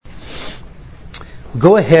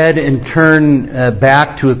Go ahead and turn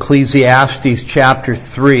back to Ecclesiastes chapter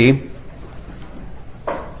 3.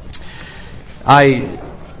 I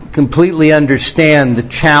completely understand the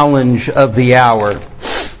challenge of the hour.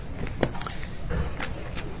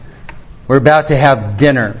 We're about to have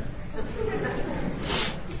dinner.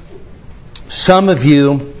 Some of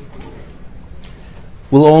you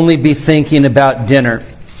will only be thinking about dinner.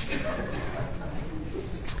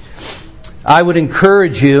 I would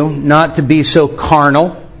encourage you not to be so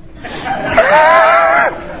carnal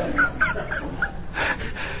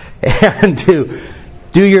and to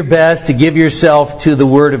do your best to give yourself to the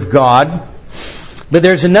Word of God. But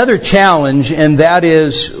there's another challenge, and that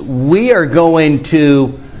is we are going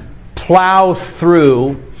to plow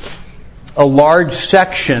through a large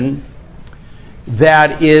section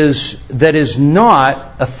that is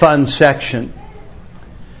not a fun section.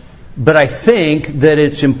 But I think that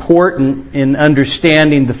it's important in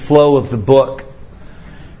understanding the flow of the book.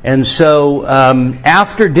 And so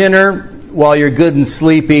after dinner, while you're good and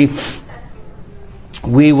sleepy,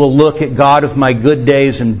 we will look at God of my good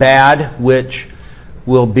days and bad, which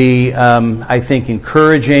will be, I think,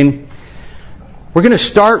 encouraging. We're going to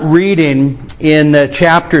start reading in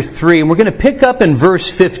chapter 3, and we're going to pick up in verse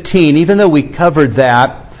 15, even though we covered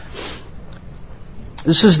that.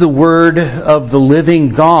 This is the word of the living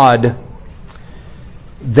God.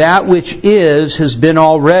 That which is has been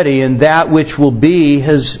already, and that which will be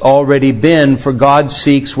has already been, for God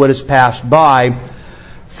seeks what has passed by.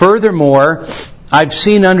 Furthermore, I've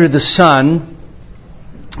seen under the sun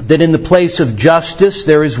that in the place of justice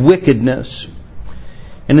there is wickedness,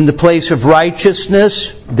 and in the place of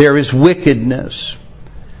righteousness there is wickedness.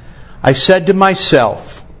 I said to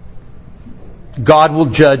myself, God will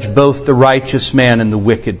judge both the righteous man and the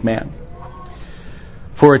wicked man.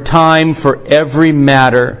 For a time for every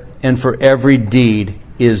matter and for every deed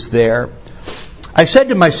is there. I said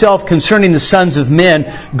to myself concerning the sons of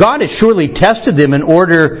men, God has surely tested them in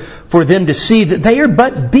order for them to see that they are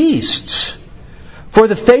but beasts. For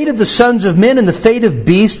the fate of the sons of men and the fate of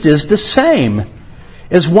beasts is the same.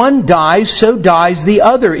 As one dies, so dies the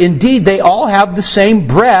other. Indeed, they all have the same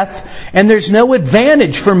breath, and there's no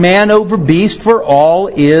advantage for man over beast, for all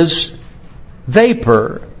is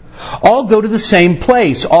vapor. All go to the same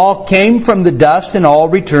place. All came from the dust, and all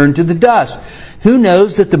return to the dust. Who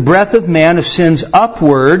knows that the breath of man ascends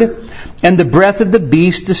upward, and the breath of the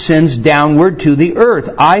beast descends downward to the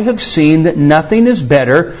earth? I have seen that nothing is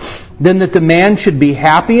better than that the man should be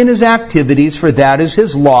happy in his activities, for that is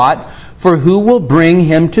his lot. For who will bring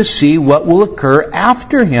him to see what will occur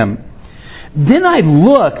after him? Then I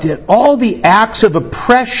looked at all the acts of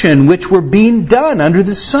oppression which were being done under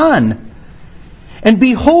the sun. And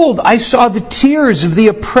behold, I saw the tears of the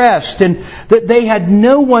oppressed, and that they had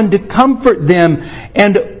no one to comfort them.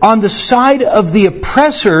 And on the side of the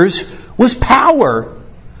oppressors was power,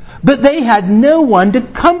 but they had no one to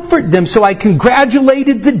comfort them. So I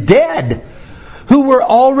congratulated the dead, who were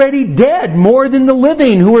already dead, more than the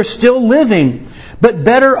living, who are still living. But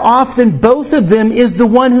better off than both of them is the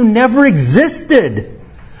one who never existed,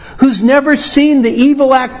 who's never seen the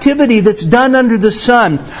evil activity that's done under the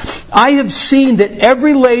sun. I have seen that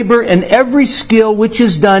every labor and every skill which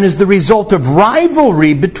is done is the result of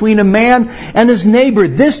rivalry between a man and his neighbor.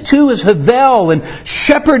 This too is Havel and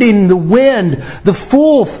shepherding the wind. The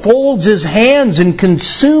fool folds his hands and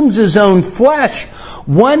consumes his own flesh.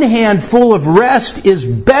 One hand full of rest is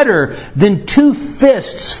better than two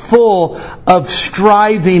fists full of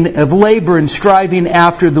striving, of labor and striving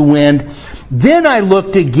after the wind. Then I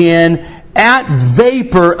looked again at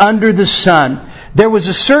vapor under the sun. There was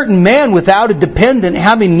a certain man without a dependent,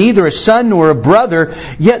 having neither a son nor a brother,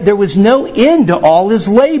 yet there was no end to all his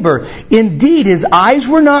labor. Indeed, his eyes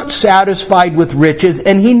were not satisfied with riches,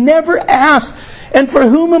 and he never asked, and for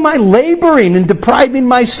whom am I laboring and depriving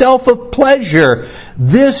myself of pleasure?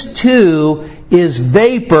 This too is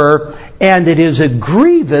vapor, and it is a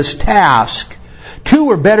grievous task.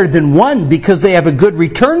 Two are better than one because they have a good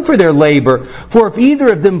return for their labor. For if either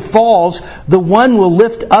of them falls, the one will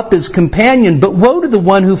lift up his companion. But woe to the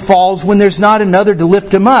one who falls when there's not another to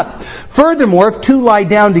lift him up. Furthermore, if two lie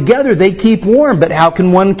down together, they keep warm. But how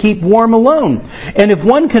can one keep warm alone? And if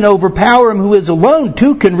one can overpower him who is alone,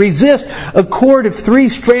 two can resist. A cord of 3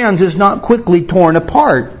 strands is not quickly torn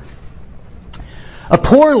apart. A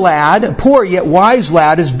poor yet wise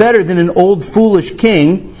lad, is better than an old foolish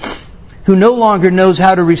king who no longer knows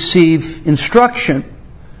how to receive instruction.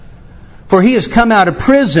 For he has come out of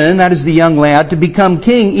prison," that is the young lad, "to become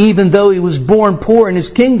king, even though he was born poor in his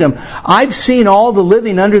kingdom. I've seen all the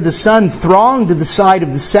living under the sun throng to the side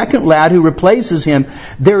of the second lad who replaces him.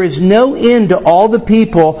 There is no end to all the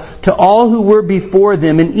people, to all who were before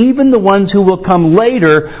them, and even the ones who will come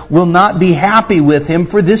later will not be happy with him,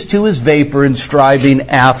 for this too is vapor and striving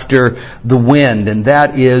after the wind." And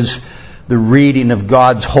that is the reading of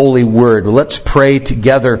God's holy word. Let's pray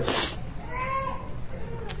together.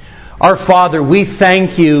 Our Father, we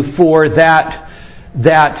thank you for that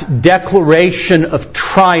declaration of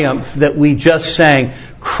triumph that we just sang.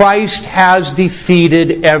 Christ has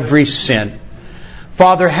defeated every sin.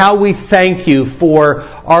 Father, how we thank you for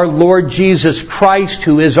our Lord Jesus Christ,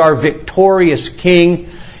 who is our victorious King.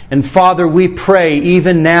 And Father, we pray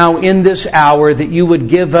even now in this hour that you would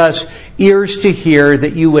give us ears to hear,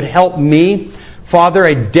 that you would help me. Father,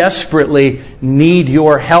 I desperately need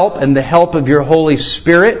your help and the help of your Holy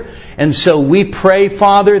Spirit. And so we pray,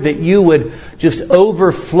 Father, that you would just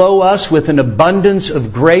overflow us with an abundance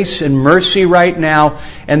of grace and mercy right now,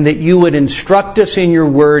 and that you would instruct us in your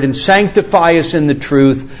word and sanctify us in the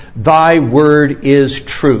truth. Thy word is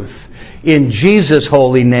truth. In Jesus'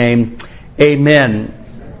 holy name, amen.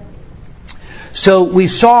 So we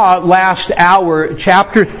saw last hour,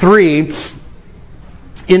 chapter 3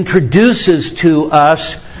 introduces to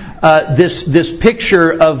us this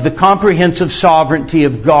picture of the comprehensive sovereignty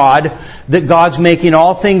of God, that God's making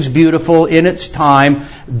all things beautiful in its time,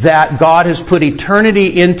 that God has put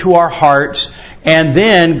eternity into our hearts, and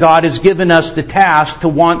then God has given us the task to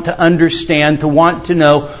want to understand, to want to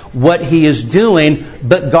know what He is doing,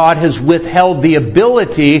 but God has withheld the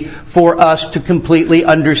ability for us to completely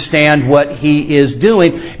understand what He is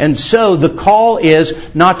doing. And so the call is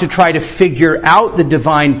not to try to figure out the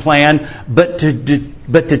divine plan, but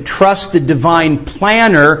to trust the divine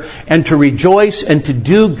planner, and to rejoice and to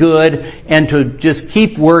do good and to just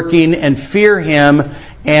keep working and fear Him,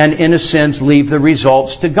 and in a sense leave the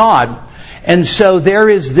results to God. And so there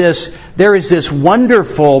is this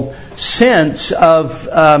wonderful sense of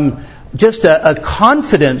just a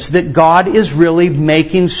confidence that God is really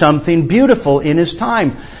making something beautiful in His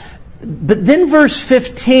time. But then verse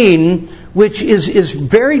 15, which is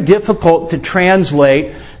very difficult to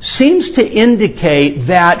translate, seems to indicate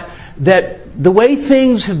that the way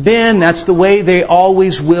things have been, that's the way they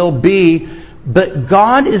always will be, but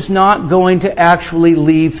God is not going to actually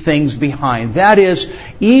leave things behind. That is,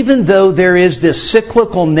 even though there is this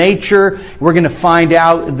cyclical nature, we're going to find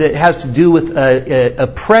out that has to do with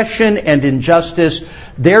oppression and injustice,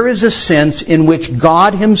 there is a sense in which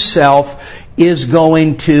God Himself is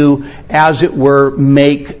going to, as it were,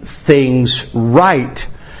 make things right.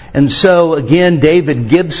 And so, again, David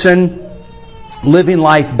Gibson, Living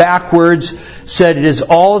Life Backwards, said it is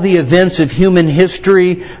all the events of human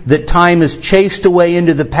history that time has chased away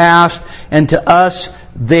into the past, and to us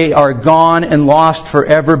they are gone and lost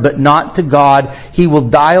forever, but not to God. He will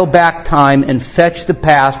dial back time and fetch the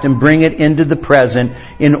past and bring it into the present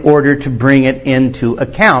in order to bring it into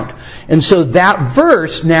account. And so that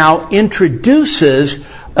verse now introduces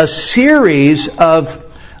a series of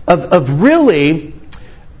really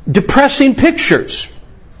depressing pictures.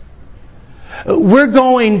 We're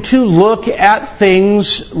going to look at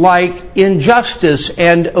things like injustice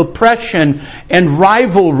and oppression and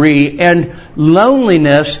rivalry and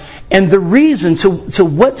loneliness, and the reason, so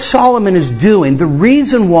what Solomon is doing, the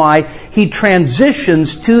reason why he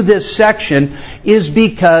transitions to this section is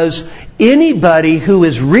because anybody who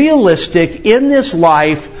is realistic in this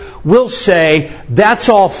life will say, that's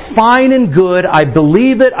all fine and good, I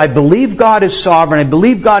believe it, I believe God is sovereign, I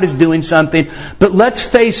believe God is doing something, but let's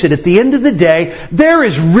face it, at the end of the day, there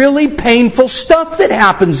is really painful stuff that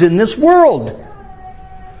happens in this world.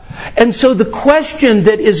 And so the question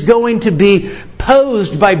that is going to be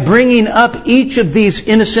posed by bringing up each of these,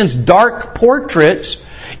 in a sense, dark portraits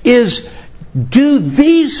is, do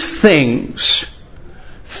these things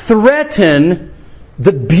threaten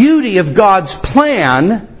the beauty of God's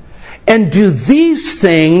plan? And do these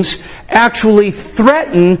things actually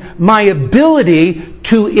threaten my ability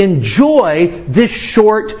to enjoy this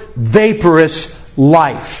short, vaporous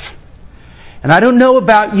life? And I don't know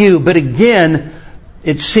about you, but again,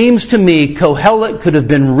 it seems to me Kohelet could have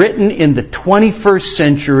been written in the 21st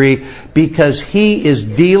century because he is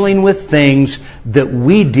dealing with things that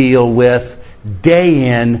we deal with day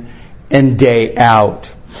in and day out.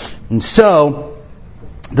 And so,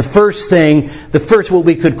 the first what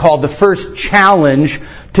we could call the first challenge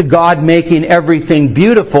to God making everything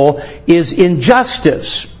beautiful is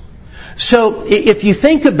injustice. So if you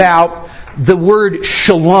think about the word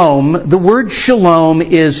shalom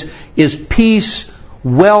is peace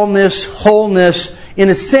wellness, wholeness. In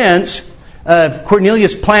a sense,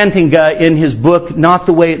 Cornelius Plantinga, in his book, Not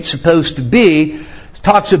the Way It's Supposed to Be,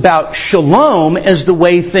 talks about shalom as the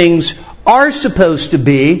way things are supposed to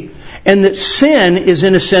be, and that sin is,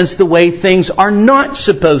 in a sense, the way things are not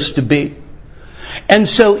supposed to be. And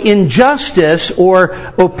so injustice or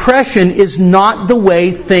oppression is not the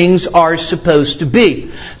way things are supposed to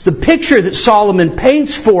be. The picture that Solomon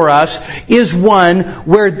paints for us is one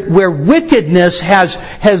where wickedness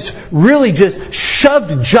has really just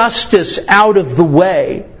shoved justice out of the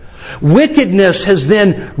way. Wickedness has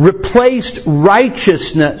then replaced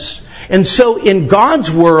righteousness. And so in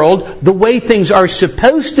God's world, the way things are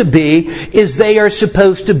supposed to be is they are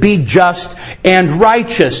supposed to be just and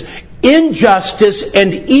righteous. Injustice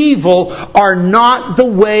and evil are not the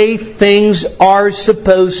way things are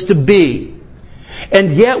supposed to be.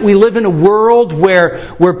 And yet we live in a world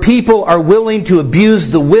where people are willing to abuse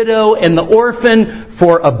the widow and the orphan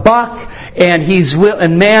for a buck,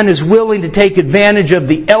 and man is willing to take advantage of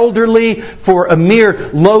the elderly for a mere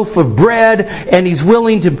loaf of bread, and he's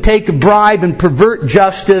willing to take a bribe and pervert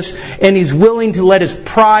justice, and he's willing to let his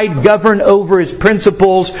pride govern over his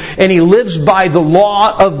principles, and he lives by the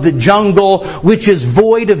law of the jungle, which is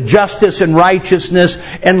void of justice and righteousness,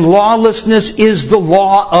 and lawlessness is the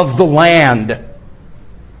law of the land.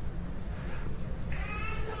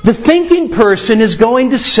 The thinking person is going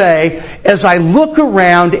to say, as I look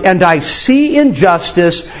around and I see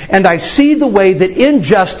injustice, and I see the way that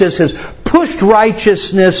injustice has pushed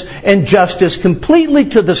righteousness and justice completely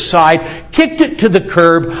to the side, kicked it to the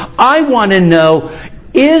curb, I want to know,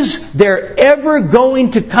 is there ever going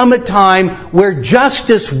to come a time where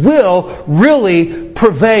justice will really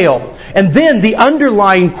prevail? And then the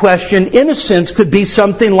underlying question, in a sense, could be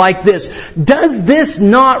something like this. Does this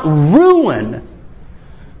not ruin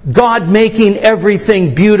God making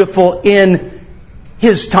everything beautiful in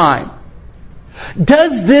His time?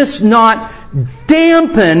 Does this not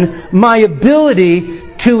dampen my ability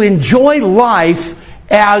to enjoy life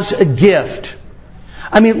as a gift?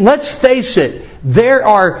 I mean, let's face it. There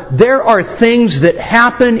are things that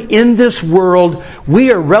happen in this world.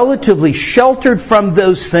 We are relatively sheltered from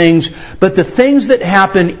those things, but the things that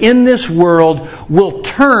happen in this world will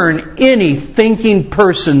turn any thinking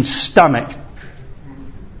person's stomach.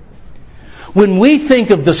 When we think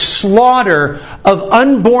of the slaughter of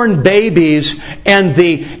unborn babies and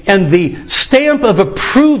the stamp of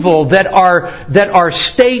approval that our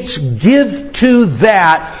states give to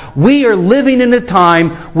that, we are living in a time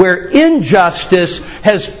where injustice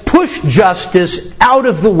has pushed justice out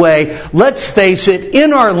of the way. Let's face it,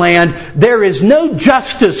 in our land, there is no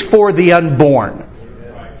justice for the unborn.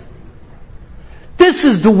 This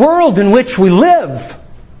is the world in which we live.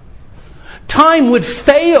 Time would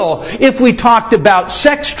fail if we talked about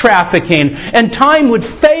sex trafficking, and time would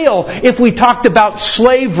fail if we talked about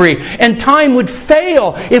slavery, and time would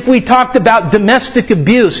fail if we talked about domestic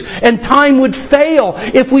abuse, and time would fail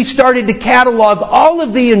if we started to catalog all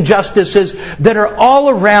of the injustices that are all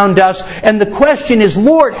around us. And the question is,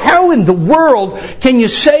 Lord, how in the world can you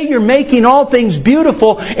say you're making all things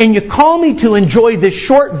beautiful and you call me to enjoy this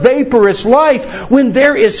short, vaporous life when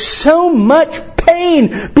there is so much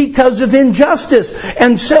pain because of injustice?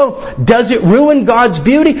 And so, does it ruin God's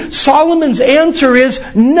beauty? Solomon's answer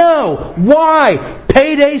is no. Why?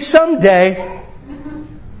 Payday someday.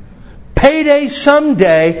 Payday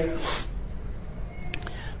someday.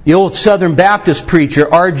 The old Southern Baptist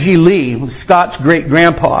preacher, R.G. Lee, Scott's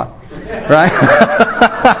great-grandpa, right?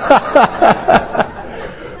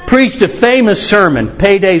 Preached a famous sermon,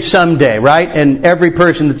 Payday Someday, right? And every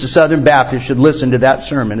person that's a Southern Baptist should listen to that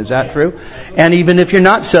sermon. Is that true? And even if you're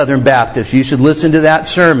not Southern Baptist, you should listen to that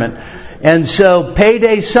sermon. And so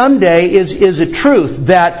Payday Someday is a truth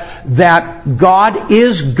that God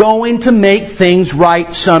is going to make things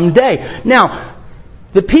right someday. Now,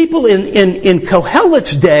 the people in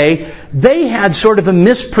Kohelet's day, they had sort of a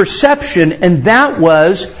misperception, and that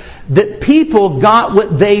was that people got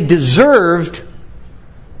what they deserved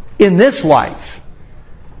in this life.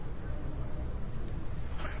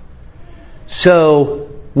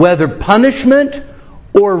 So, whether punishment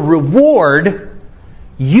or reward,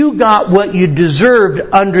 you got what you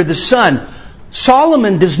deserved under the sun.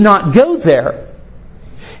 Solomon does not go there.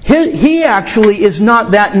 He actually is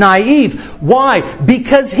not that naive. Why?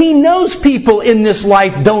 Because he knows people in this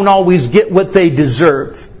life don't always get what they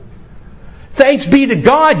deserve. Thanks be to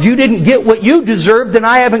God, you didn't get what you deserved, and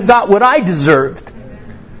I haven't got what I deserved.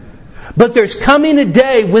 But there's coming a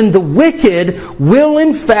day when the wicked will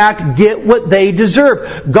in fact get what they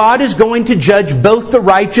deserve. God is going to judge both the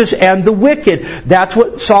righteous and the wicked. That's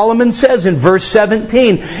what Solomon says in verse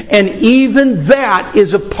 17. And even that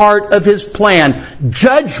is a part of His plan.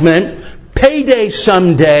 Judgment, payday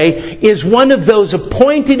someday, is one of those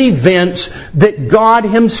appointed events that God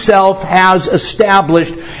Himself has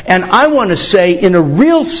established. And I want to say, in a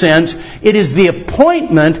real sense, it is the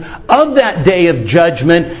appointment of that day of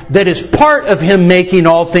judgment that is part of Him making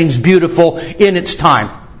all things beautiful in its time.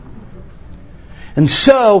 And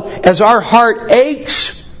so, as our heart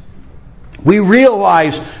aches, we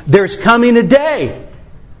realize there's coming a day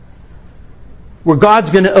where God's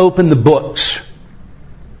going to open the books.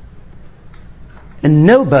 And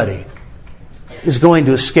nobody is going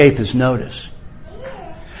to escape His notice.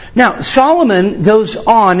 Now, Solomon goes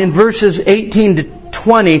on in verses 18 to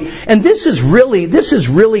 20, and this is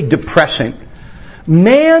really depressing.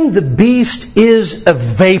 Man, the beast, is a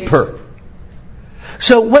vapor.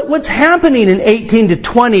 So what's happening in 18 to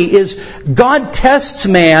 20 is God tests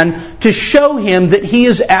man to show him that he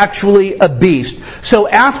is actually a beast. So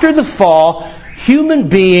after the fall, human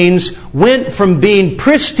beings went from being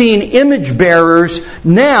pristine image bearers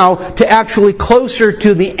now to actually closer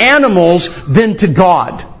to the animals than to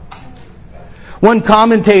God. One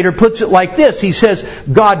commentator puts it like this. He says,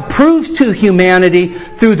 God proves to humanity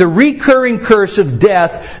through the recurring curse of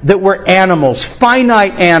death that we're animals,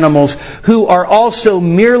 finite animals, who are also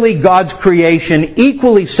merely God's creation,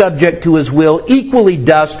 equally subject to His will, equally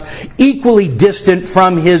dust, equally distant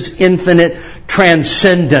from His infinite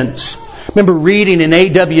transcendence. Remember reading in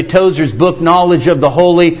A.W. Tozer's book, Knowledge of the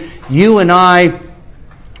Holy, you and I,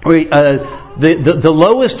 the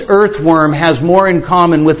lowest earthworm has more in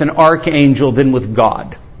common with an archangel than with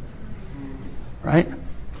God. Right?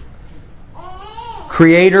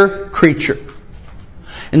 Creator, creature.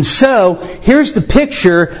 And so, here's the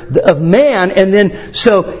picture of man, and then,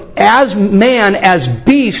 so, as man, as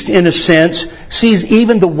beast in a sense, sees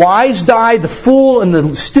even the wise die, the fool and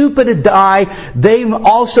the stupid die, they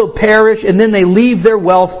also perish, and then they leave their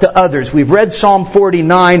wealth to others. We've read Psalm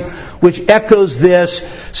 49, which echoes this,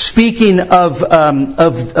 speaking of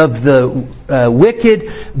the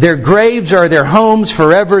wicked. Their graves are their homes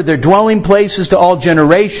forever, their dwelling places to all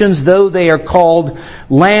generations, though they are called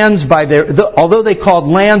lands by although they called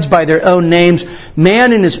lands by their own names,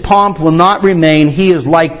 man in his pomp will not remain. He is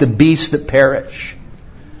like the beasts that perish.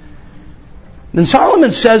 And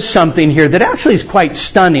Solomon says something here that actually is quite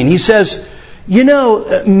stunning. He says, you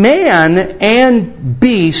know, man and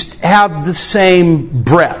beast have the same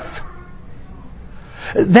breath.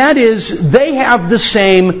 That is, they have the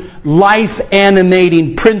same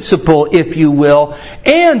life-animating principle, if you will,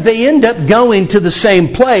 and they end up going to the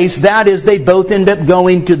same place. That is, they both end up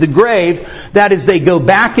going to the grave. That is, they go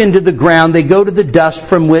back into the ground. They go to the dust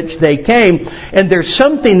from which they came. And there's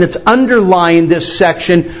something that's underlying this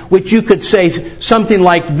section, which you could say something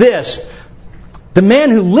like this. The man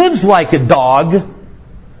who lives like a dog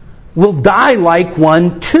will die like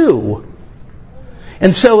one too.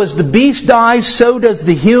 And so as the beast dies, so does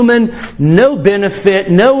the human. No benefit,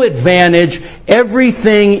 no advantage.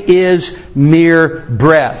 Everything is mere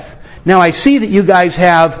breath. Now I see that you guys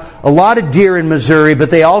have a lot of deer in Missouri, but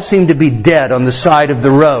they all seem to be dead on the side of the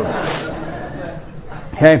road.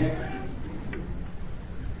 Okay?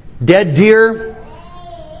 Dead deer,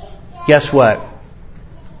 guess what?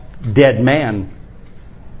 Dead man.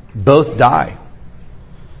 Both die.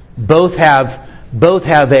 Both have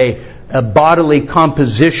a bodily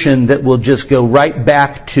composition that will just go right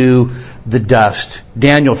back to the dust.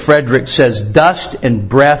 Daniel Frederick says, dust and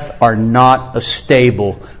breath are not a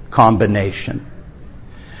stable combination.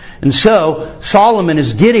 And so, Solomon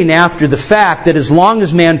is getting after the fact that as long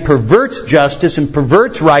as man perverts justice and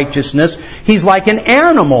perverts righteousness, he's like an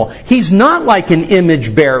animal. He's not like an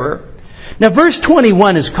image bearer. Now, verse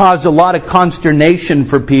 21 has caused a lot of consternation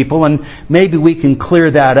for people, and maybe we can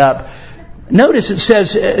clear that up. Notice it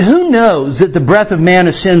says, who knows that the breath of man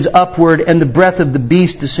ascends upward and the breath of the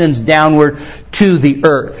beast descends downward to the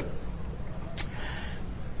earth?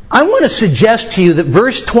 I want to suggest to you that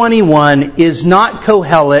verse 21 is not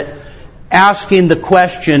Kohelet asking the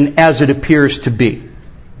question as it appears to be.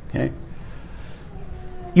 Okay?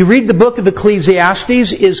 You read the book of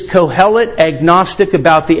Ecclesiastes, is Kohelet agnostic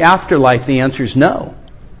about the afterlife? The answer is no.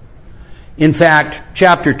 In fact,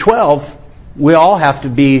 chapter 12, we all have to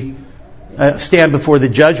be stand before the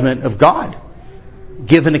judgment of God,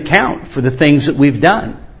 give an account for the things that we've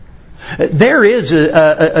done. There is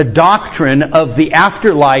a doctrine of the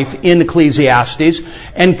afterlife in Ecclesiastes,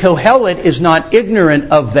 and Kohelet is not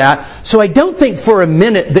ignorant of that. So I don't think for a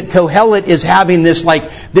minute that Kohelet is having this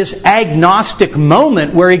agnostic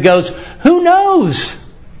moment where he goes, who knows?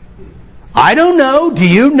 I don't know. Do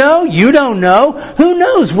you know? You don't know. Who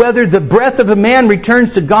knows whether the breath of a man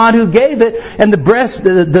returns to God who gave it and the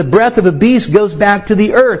breath of a beast goes back to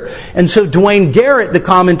the earth. And so Dwayne Garrett, the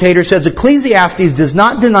commentator, says Ecclesiastes does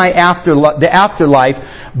not deny the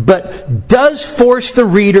afterlife, but does force the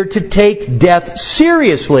reader to take death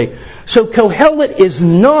seriously. So Kohelet is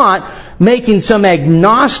not making some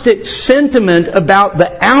agnostic sentiment about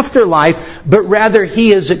the afterlife, but rather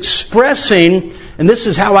he is expressing, and this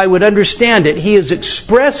is how I would understand it, he is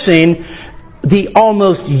expressing the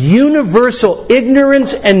almost universal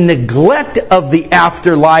ignorance and neglect of the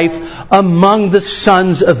afterlife among the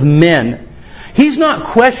sons of men. He's not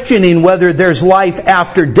questioning whether there's life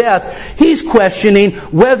after death. He's questioning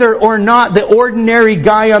whether or not the ordinary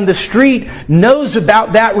guy on the street knows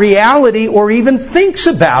about that reality or even thinks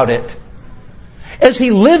about it. As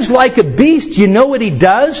he lives like a beast, you know what he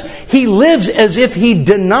does? He lives as if he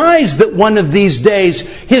denies that one of these days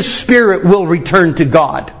his spirit will return to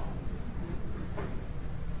God.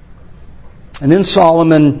 And then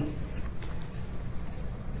Solomon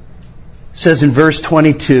says in verse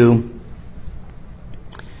 22,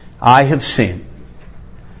 I have seen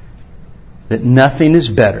that nothing is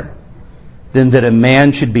better than that a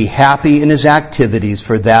man should be happy in his activities,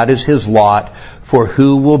 for that is his lot, for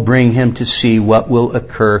who will bring him to see what will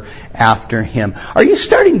occur after him. Are you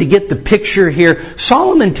starting to get the picture here?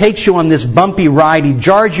 Solomon takes you on this bumpy ride. He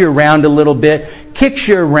jars you around a little bit, kicks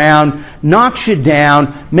you around, knocks you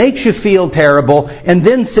down, makes you feel terrible, and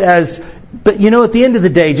then says, but you know, at the end of the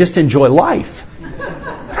day, just enjoy life.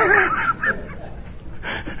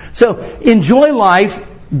 So, enjoy life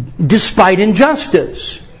despite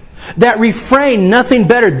injustice. That refrain, nothing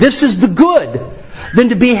better. This is the good than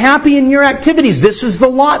to be happy in your activities. This is the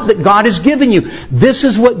lot that God has given you. This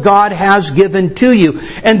is what God has given to you.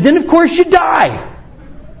 And then, of course, you die.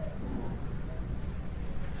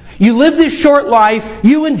 You live this short life,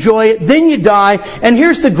 you enjoy it, then you die, and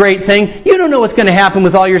here's the great thing, you don't know what's going to happen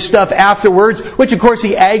with all your stuff afterwards, which of course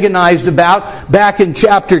he agonized about back in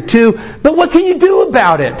chapter 2, but what can you do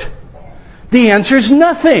about it? The answer is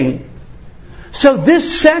nothing. So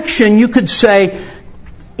this section, you could say,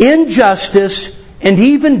 injustice and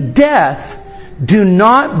even death do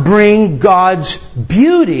not bring God's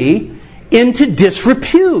beauty into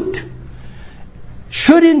disrepute.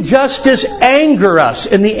 Should injustice anger us?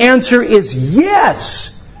 And the answer is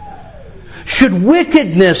yes. Should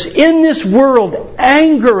wickedness in this world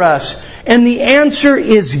anger us? And the answer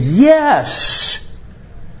is yes.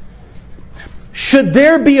 Should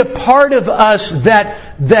there be a part of us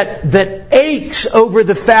that aches over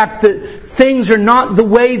the fact that things are not the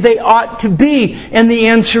way they ought to be? And the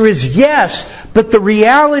answer is yes. But the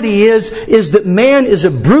reality is that man is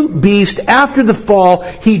a brute beast. After the fall,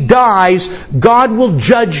 he dies. God will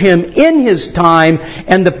judge him in his time,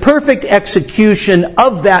 and the perfect execution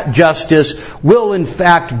of that justice will in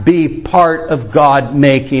fact be part of God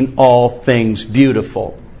making all things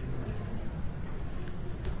beautiful.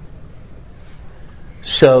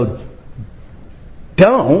 So,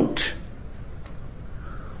 don't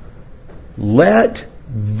let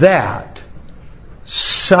that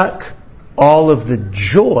suck all of the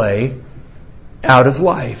joy out of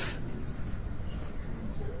life.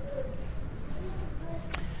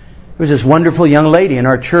 There was this wonderful young lady in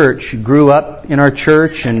our church. She grew up in our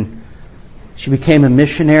church and she became a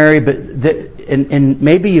missionary. And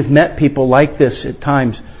maybe you've met people like this at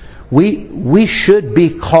times. We should be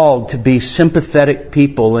called to be sympathetic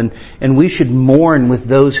people, and we should mourn with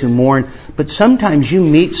those who mourn. But sometimes you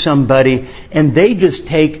meet somebody and they just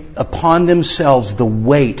take upon themselves the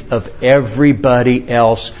weight of everybody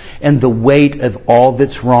else and the weight of all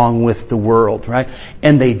that's wrong with the world, right?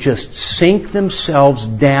 And they just sink themselves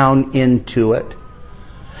down into it.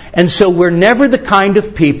 And so we're never the kind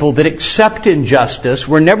of people that accept injustice.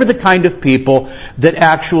 We're never the kind of people that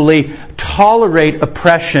actually tolerate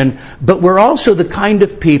oppression. But we're also the kind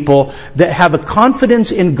of people that have a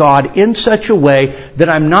confidence in God in such a way that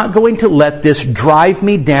I'm not going to let this drive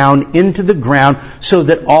me down into the ground so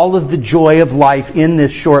that all of the joy of life in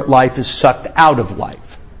this short life is sucked out of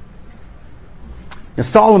life. Now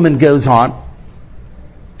Solomon goes on,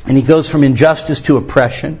 and he goes from injustice to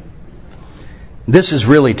oppression. This is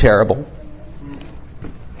really terrible.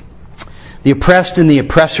 The oppressed and the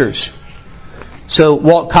oppressors. So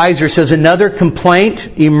Walt Kaiser says another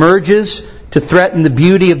complaint emerges to threaten the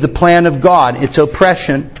beauty of the plan of God. It's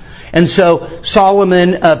oppression. And so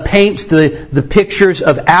Solomon paints the pictures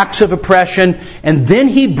of acts of oppression, and then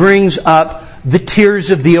he brings up the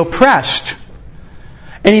tears of the oppressed.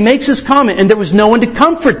 And he makes this comment, and there was no one to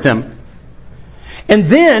comfort them. And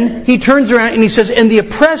then he turns around and he says, and the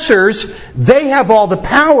oppressors, they have all the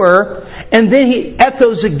power. And then he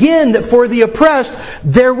echoes again that for the oppressed,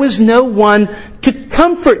 there was no one to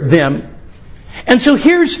comfort them. And so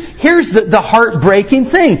here's the heartbreaking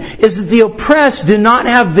thing, is that the oppressed do not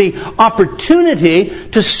have the opportunity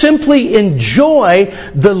to simply enjoy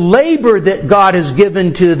the labor that God has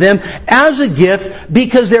given to them as a gift,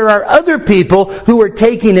 because there are other people who are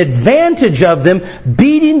taking advantage of them,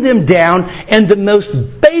 beating them down, and the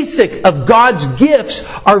most basic of God's gifts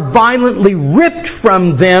are violently ripped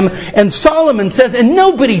from them. And Solomon says, and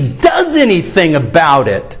nobody does anything about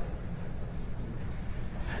it.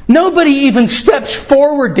 Nobody even steps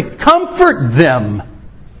forward to comfort them.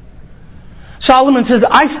 Solomon says,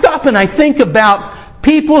 I stop and I think about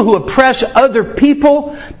people who oppress other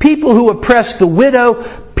people who oppress the widow,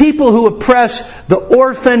 people who oppress the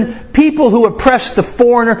orphan, people who oppress the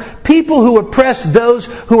foreigner, people who oppress those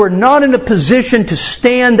who are not in a position to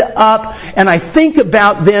stand up, and I think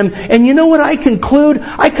about them, and you know what I conclude?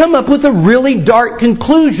 I come up with a really dark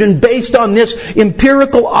conclusion based on this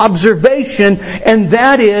empirical observation, and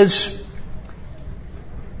that is,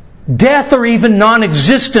 death or even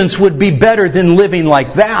non-existence would be better than living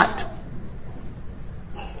like that.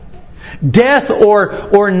 Death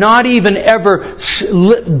or not even ever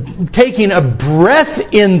taking a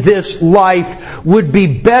breath in this life would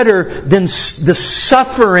be better than the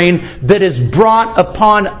suffering that is brought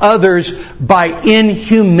upon others by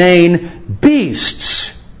inhumane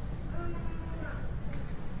beasts.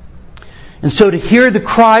 And so to hear the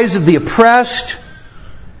cries of the oppressed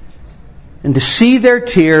and to see their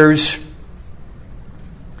tears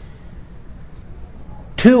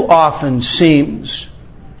too often seems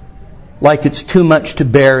like it's too much to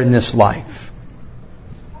bear in this life.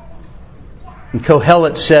 And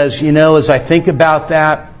Kohelet says, as I think about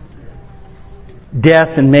that,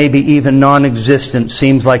 death and maybe even non-existence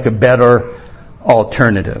seems like a better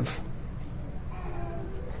alternative.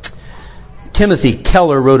 Timothy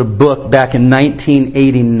Keller wrote a book back in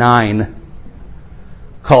 1989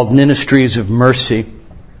 called Ministries of Mercy.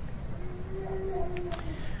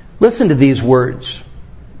 Listen to these words.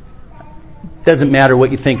 Doesn't matter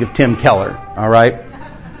what you think of Tim Keller, all right?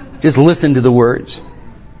 Just listen to the words.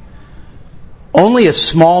 Only a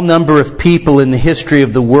small number of people in the history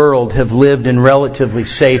of the world have lived in relatively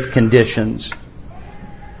safe conditions.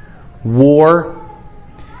 War,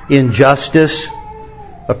 injustice,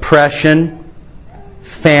 oppression,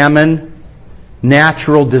 famine,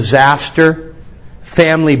 natural disaster,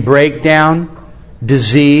 family breakdown,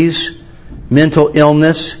 disease, mental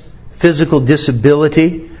illness, physical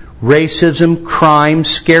disability, racism, crime,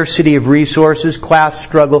 scarcity of resources, class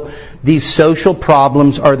struggle. These social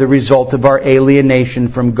problems are the result of our alienation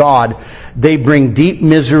from God. They bring deep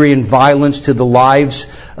misery and violence to the lives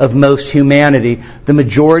of most humanity. The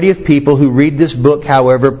majority of people who read this book,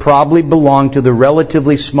 however, probably belong to the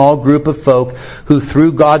relatively small group of folk who,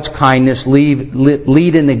 through God's kindness,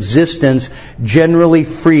 lead an existence generally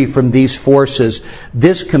free from these forces.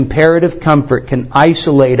 This comparative comfort can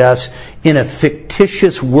isolate us in a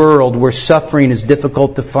fictitious world where suffering is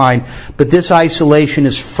difficult to find. But this isolation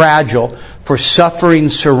is fragile, for suffering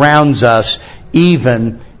surrounds us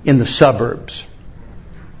even in the suburbs.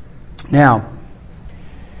 Now,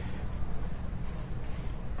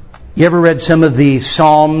 you ever read some of the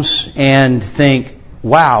Psalms and think,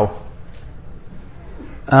 wow,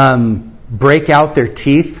 break out their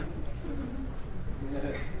teeth,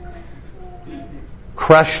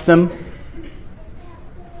 crush them,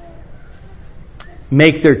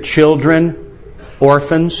 make their children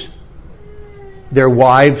orphans, their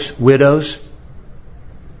wives widows?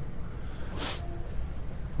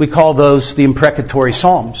 We call those the imprecatory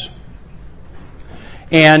Psalms.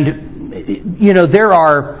 And, there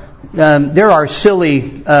are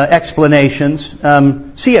silly explanations.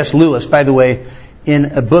 C.S. Lewis, by the way, in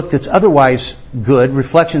a book that's otherwise good,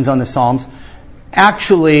 Reflections on the Psalms,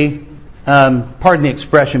 actually, pardon the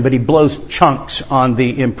expression, but he blows chunks on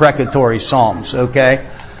the imprecatory Psalms, okay?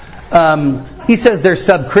 He says they're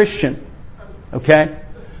sub-Christian, okay?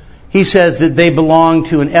 He says that they belong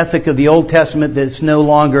to an ethic of the Old Testament that's no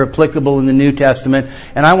longer applicable in the New Testament,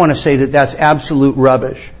 and I want to say that that's absolute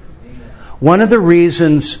rubbish. One of the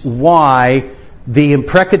reasons why the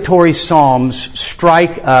imprecatory Psalms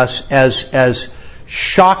strike us as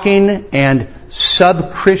shocking and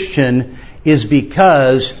sub-Christian is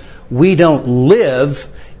because we don't live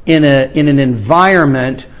in an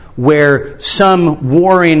environment where some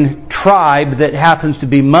warring tribe that happens to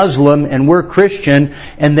be Muslim and we're Christian,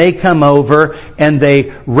 and they come over and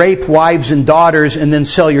they rape wives and daughters and then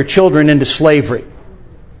sell your children into slavery.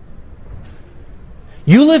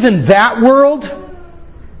 You live in that world,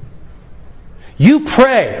 you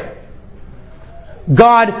pray,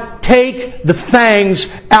 God, take the fangs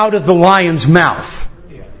out of the lion's mouth.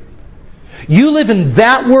 You live in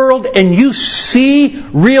that world and you see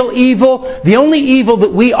real evil. The only evil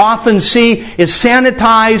that we often see is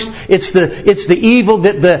sanitized. It's the evil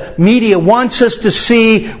that the media wants us to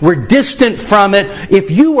see. We're distant from it. If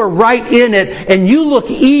you are right in it and you look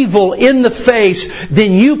evil in the face,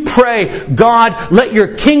 then you pray, God, let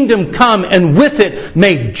your kingdom come, and with it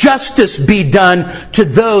may justice be done to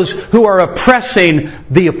those who are oppressing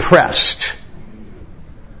the oppressed.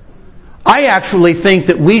 I actually think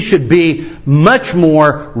that we should be much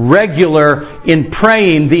more regular in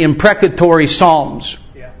praying the imprecatory psalms.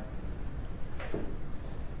 Yeah.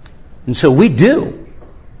 And so we do.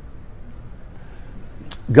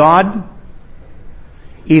 God,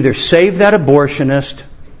 either save that abortionist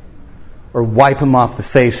or wipe him off the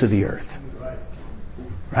face of the earth.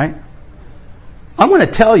 Right? I'm going to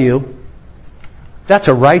tell you, that's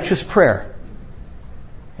a righteous prayer.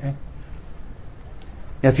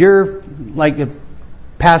 If you're like a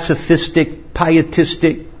pacifistic,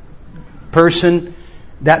 pietistic person,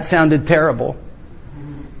 that sounded terrible.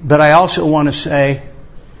 But I also want to say,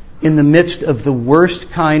 in the midst of the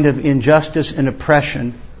worst kind of injustice and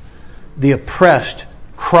oppression, the oppressed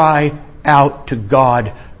cry out to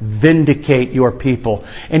God, vindicate your people.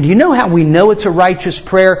 And do you know how we know it's a righteous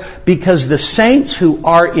prayer? Because the saints who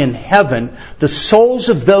are in heaven, the souls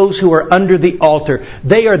of those who are under the altar,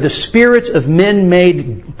 they are the spirits of men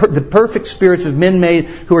made, the perfect spirits of men made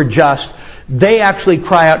who are just. They actually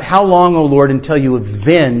cry out, how long, O Lord, until you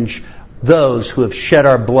avenge those who have shed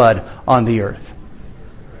our blood on the earth?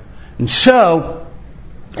 And so,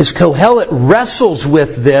 as Kohelet wrestles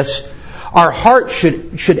with this, our heart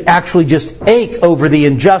should actually just ache over the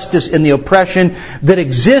injustice and the oppression that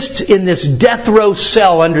exists in this death row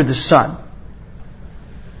cell under the sun.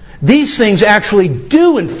 These things actually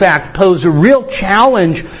do, in fact, pose a real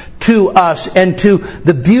challenge to us and to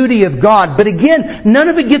the beauty of God. But again, none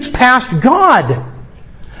of it gets past God.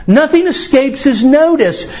 Nothing escapes His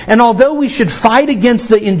notice. And although we should fight against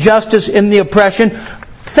the injustice and the oppression,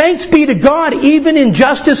 thanks be to God, even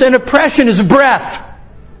injustice and oppression is a breath.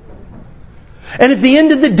 And at the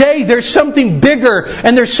end of the day, there's something bigger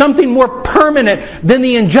and there's something more permanent than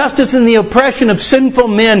the injustice and the oppression of sinful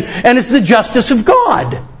men, and it's the justice of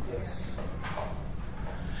God.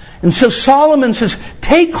 And so Solomon says,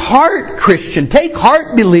 take heart, Christian, take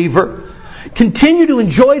heart, believer. Continue to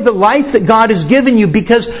enjoy the life that God has given you,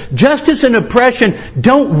 because justice and oppression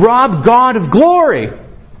don't rob God of glory.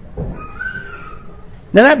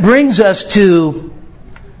 Now that brings us to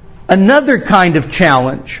another kind of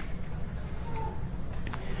challenge.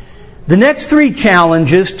 The next three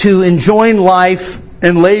challenges to enjoying life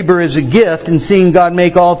and labor as a gift and seeing God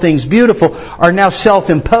make all things beautiful are now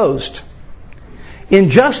self-imposed.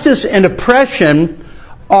 Injustice and oppression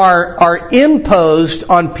are imposed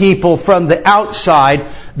on people from the outside.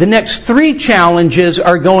 The next three challenges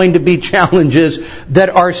are going to be challenges that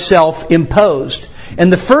are self-imposed.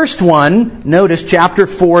 And the first one, notice chapter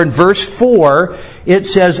 4 and verse 4, it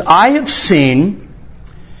says, I have seen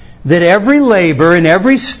that every labor and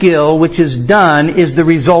every skill which is done is the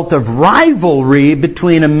result of rivalry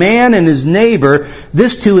between a man and his neighbor.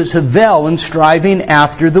 This too is Havel and striving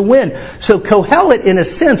after the wind. So Kohelet, in a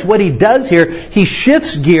sense, what he does here, he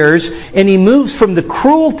shifts gears and he moves from the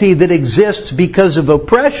cruelty that exists because of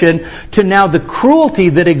oppression to now the cruelty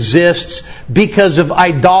that exists because of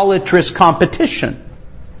idolatrous competition.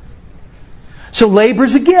 So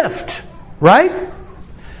labor's a gift, right?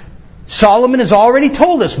 Solomon has already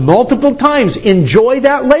told us multiple times, enjoy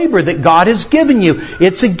that labor that God has given you.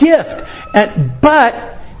 It's a gift.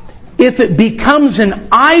 But if it becomes an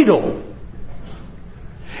idol,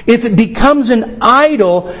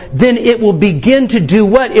 then it will begin to do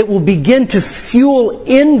what? It will begin to fuel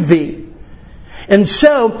envy. And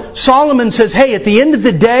so Solomon says, hey, at the end of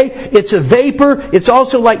the day, it's a vapor. It's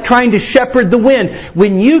also like trying to shepherd the wind.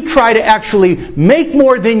 When you try to actually make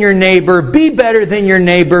more than your neighbor, be better than your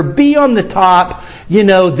neighbor, be on the top,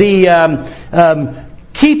 not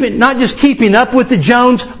just keeping up with the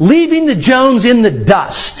Jones, leaving the Jones in the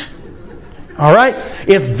dust. All right?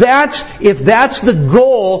 If that's the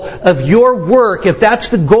goal of your work, if that's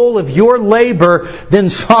the goal of your labor, then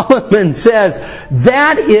Solomon says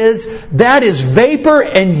that is vapor,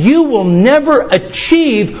 and you will never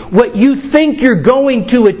achieve what you think you're going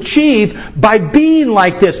to achieve by being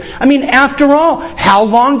like this. I mean, after all, how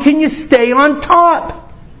long can you stay on top?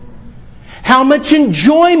 How much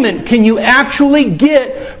enjoyment can you actually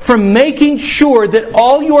get from making sure that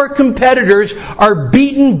all your competitors are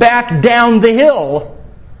beaten back down the hill?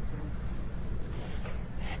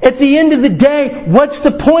 At the end of the day, what's the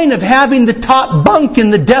point of having the top bunk in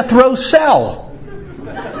the death row cell?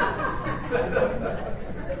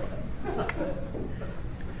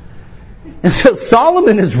 And so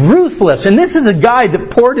Solomon is ruthless. And this is a guy that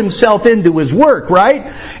poured himself into his work,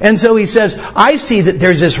 right? And so he says, I see that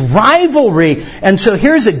there's this rivalry. And so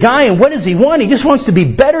here's a guy, and what does he want? He just wants to be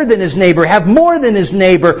better than his neighbor, have more than his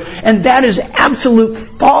neighbor. And that is absolute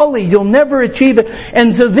folly. You'll never achieve it.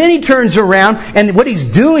 And so then he turns around, and what he's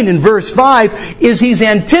doing in verse 5 is he's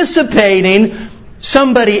anticipating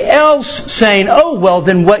somebody else saying, oh, well,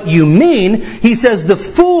 then what you mean? He says, the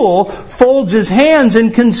fool folds his hands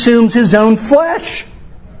and consumes his own flesh.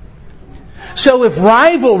 So if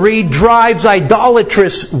rivalry drives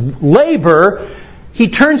idolatrous labor, he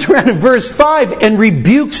turns around in verse 5 and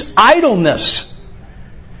rebukes idleness.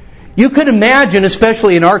 You could imagine,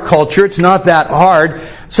 especially in our culture, it's not that hard.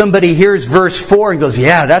 Somebody hears verse 4 and goes,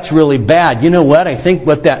 yeah, that's really bad. You know what? I think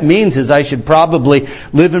what that means is I should probably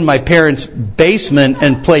live in my parents' basement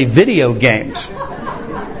and play video games.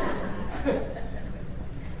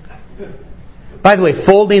 By the way,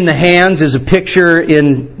 folding the hands is a picture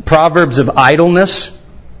in Proverbs of idleness,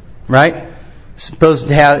 right? You're supposed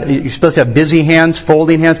to have busy hands,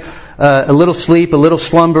 folding hands. A little sleep, a little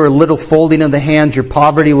slumber, a little folding of the hands, your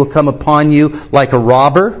poverty will come upon you like a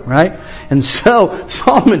robber, right? And so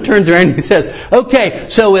Solomon turns around and he says, okay,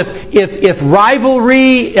 so if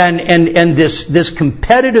rivalry and this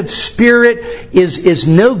competitive spirit is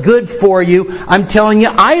no good for you, I'm telling you,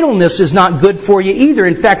 idleness is not good for you either.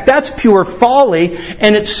 In fact, that's pure folly,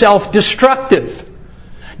 and it's self-destructive.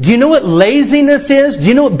 Do you know what laziness is? Do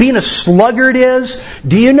you know what being a sluggard is?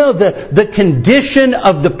 Do you know the condition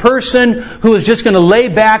of the person who is just going to lay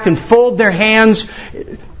back and fold their hands?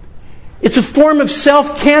 It's a form of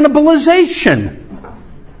self-cannibalization.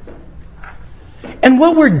 And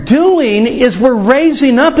what we're doing is we're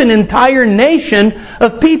raising up an entire nation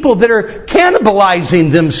of people that are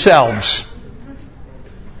cannibalizing themselves.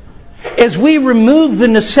 As we remove the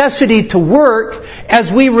necessity to work,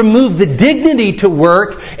 as we remove the dignity to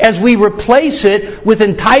work, as we replace it with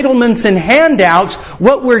entitlements and handouts,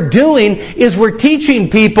 what we're doing is we're teaching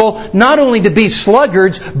people not only to be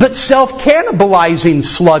sluggards, but self-cannibalizing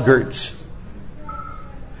sluggards.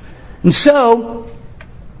 And so,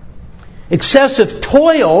 excessive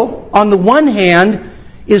toil, on the one hand,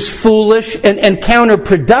 is foolish and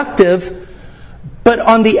counterproductive, but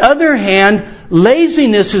on the other hand,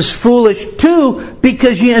 laziness is foolish too,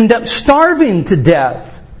 because you end up starving to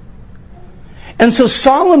death. And so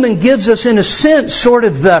Solomon gives us, in a sense, sort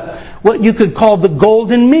of what you could call the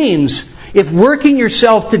golden means. If working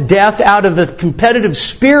yourself to death out of a competitive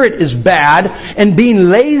spirit is bad, and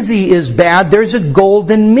being lazy is bad, there's a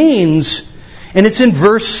golden means. And it's in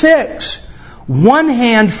verse 6. One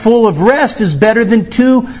hand full of rest is better than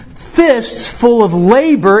two fists full of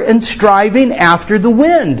labor and striving after the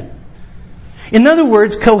wind. In other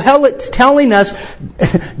words, Kohelet's telling us,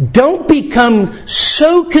 don't become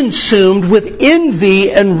so consumed with envy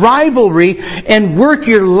and rivalry and work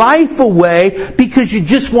your life away because you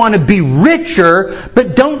just want to be richer,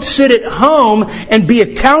 but don't sit at home and be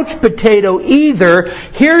a couch potato either.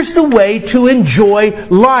 Here's the way to enjoy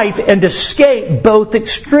life and escape both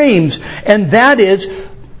extremes, and that is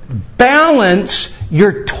balance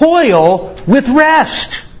your toil with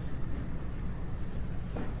rest.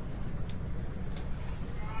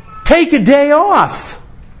 Take a day off.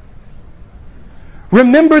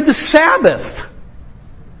 Remember the Sabbath.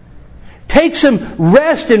 Take some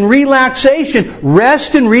rest and relaxation.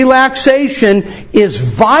 Rest and relaxation is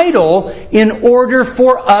vital in order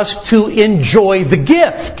for us to enjoy the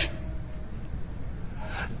gift.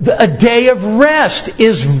 A day of rest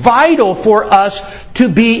is vital for us to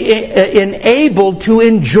be enabled to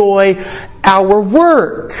enjoy our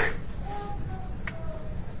work.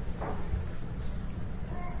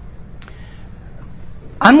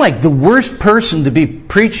 I'm like the worst person to be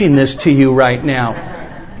preaching this to you right now.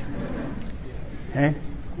 Okay?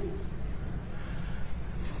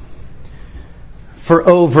 For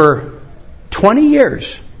over 20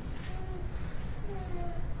 years,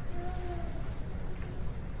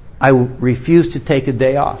 I refused to take a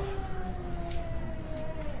day off.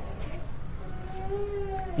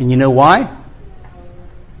 And you know why?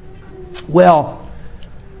 Well,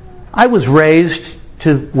 I was raised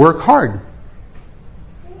to work hard.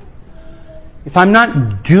 If I'm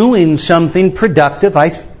not doing something productive, I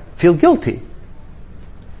feel guilty.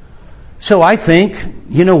 So I think,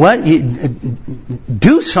 you know what?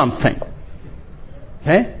 Do something.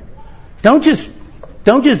 Okay? Don't just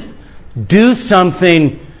do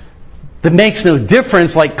something that makes no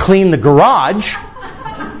difference, like clean the garage.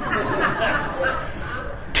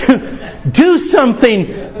 Do something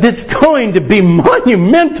that's going to be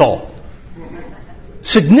monumental,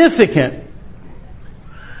 significant.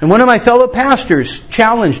 And one of my fellow pastors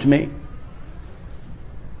challenged me.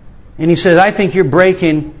 And he said, I think you're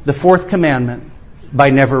breaking the fourth commandment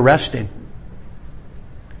by never resting.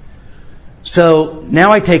 So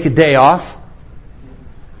now I take a day off.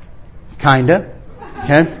 Kinda.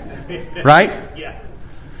 Okay? Right? Yeah.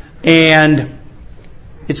 And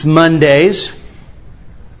it's Mondays,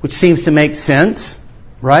 which seems to make sense.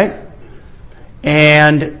 Right?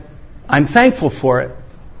 And I'm thankful for it.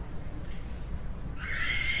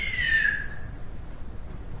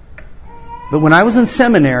 But when I was in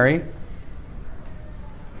seminary,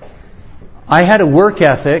 I had a work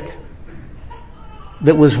ethic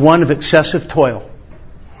that was one of excessive toil.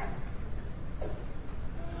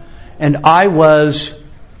 And I was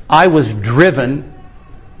driven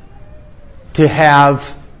to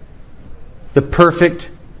have the perfect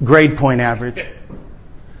grade point average.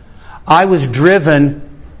 I was driven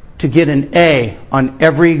to get an A on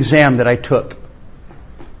every exam that I took.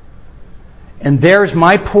 And there's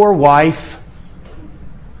my poor wife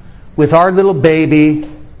with our little baby,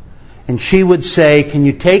 and she would say, can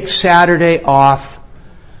you take Saturday off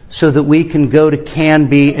so that we can go to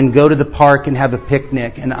Canby and go to the park and have a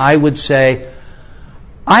picnic? And I would say,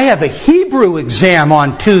 I have a Hebrew exam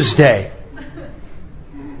on Tuesday.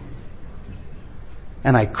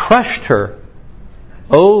 And I crushed her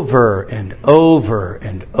over and over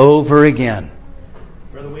and over again.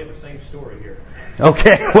 Brother, we have the same story here.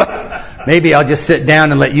 Okay, well, maybe I'll just sit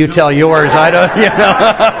down and let you tell yours. I don't, I'd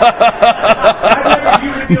rather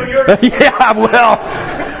you reveal yours. Yeah, well,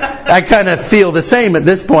 I kind of feel the same at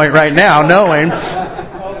this point right now, knowing.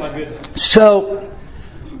 Oh my goodness. So,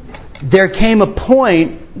 there came a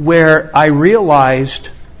point where I realized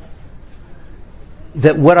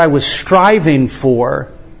that what I was striving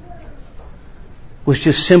for was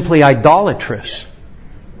just simply idolatrous.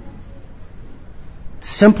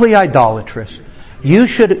 Simply idolatrous. You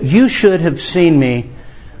should have seen me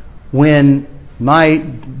when my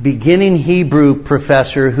beginning Hebrew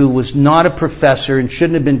professor, who was not a professor and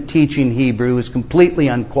shouldn't have been teaching Hebrew, was completely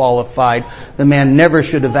unqualified. The man never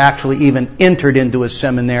should have actually even entered into a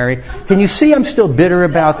seminary. Can you see I'm still bitter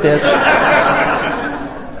about this?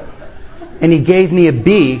 And he gave me a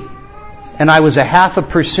B, and I was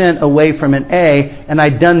 0.5% away from an A, and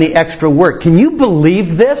I'd done the extra work. Can you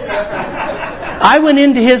believe this? I went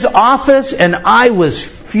into his office and I was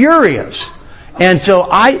furious. And so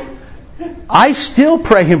I still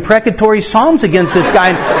pray imprecatory psalms against this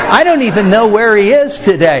guy. I don't even know where he is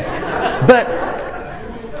today. But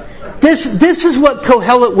this is what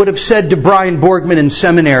Kohelet would have said to Brian Borgman in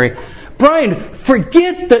seminary. Brian,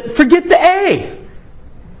 forget the A.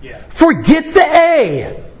 Yeah. Forget the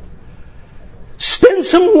A. Spend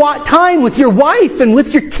some time with your wife and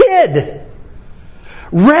with your kid.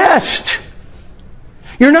 Rest.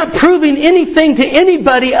 You're not proving anything to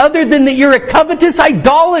anybody other than that you're a covetous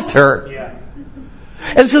idolater. Yeah.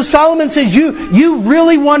 And so Solomon says, you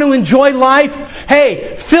really want to enjoy life?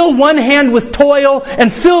 Hey, fill one hand with toil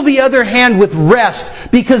and fill the other hand with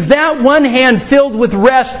rest. Because that one hand filled with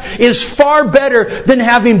rest is far better than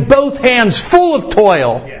having both hands full of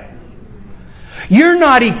toil. Yeah. You're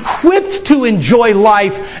not equipped to enjoy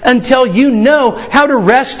life until you know how to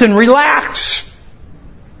rest and relax.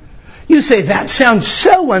 You say, that sounds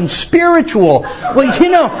so unspiritual.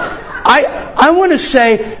 Well, I want to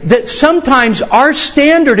say that sometimes our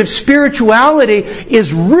standard of spirituality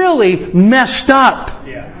is really messed up.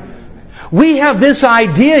 Yeah. We have this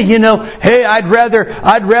idea, hey, I'd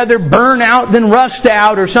rather burn out than rust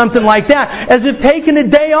out or something like that. As if taking a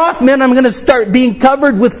day off meant I'm going to start being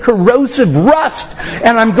covered with corrosive rust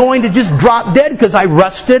and I'm going to just drop dead because I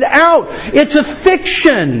rusted out. It's a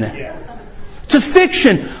fiction. Yeah. It's a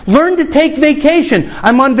fiction. Learn to take vacation.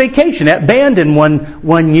 I'm on vacation at Bandon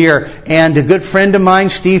one year, and a good friend of mine,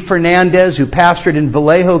 Steve Fernandez, who pastored in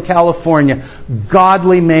Vallejo, California,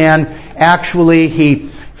 godly man. Actually,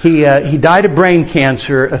 he died of brain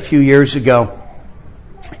cancer a few years ago,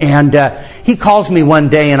 and he calls me one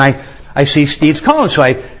day, and I see Steve's calling, so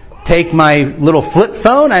I take my little flip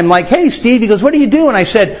phone. I'm like, hey, Steve. He goes, what are you doing? I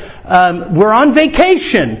said, we're on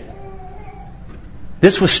vacation.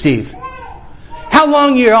 This was Steve. How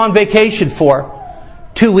long are you on vacation for?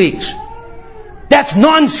 2 weeks. That's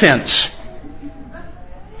nonsense.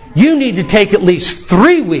 You need to take at least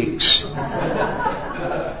 3 weeks.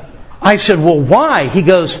 I said, well, why? He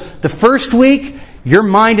goes, the first week, your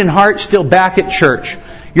mind and heart's still back at church.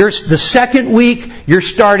 The second week, you're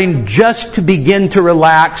starting just to begin to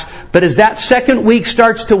relax. But as that second week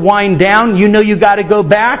starts to wind down, you know you got to go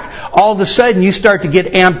back. All of a sudden, you start to get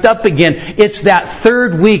amped up again. It's that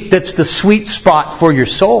third week that's the sweet spot for your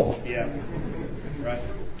soul. Yeah. Right.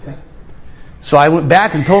 So I went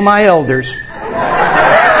back and told my elders.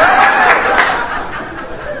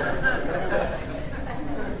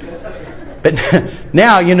 But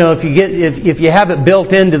now, if you have it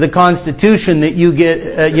built into the Constitution that you get,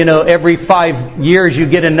 every 5 years you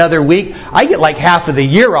get another week, I get like half of the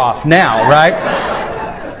year off now, right?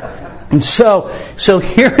 And so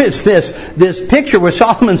here is this picture where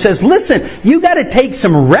Solomon says, listen, you got to take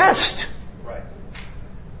some rest. Right.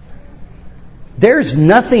 There's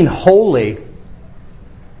nothing holy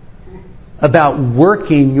about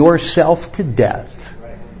working yourself to death.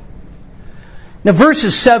 Now,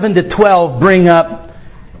 verses 7 to 12 bring up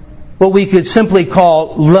what we could simply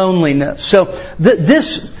call loneliness. So,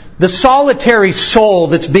 the solitary soul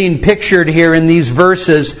that's being pictured here in these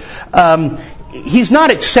verses, he's not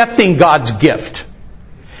accepting God's gift.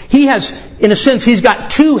 He has, in a sense, he's got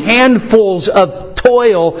 2 handfuls of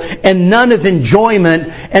toil and none of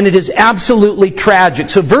enjoyment, and it is absolutely tragic.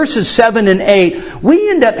 So verses 7 and 8, we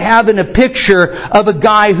end up having a picture of a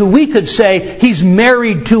guy who we could say he's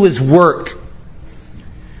married to his work.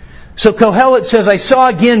 So Kohelet says, I saw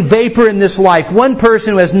again vapor in this life. One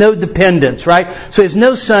person who has no dependence, right? So he has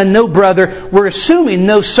no son, no brother. We're assuming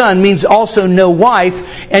no son means also no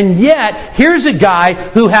wife. And yet, here's a guy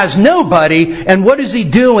who has nobody. And what is he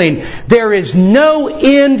doing? There is no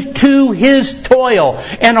end to his toil.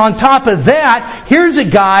 And on top of that, here's a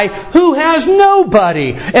guy who has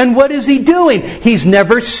nobody. And what is he doing? He's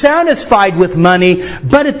never satisfied with money.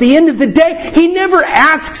 But at the end of the day, he never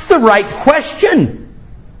asks the right question.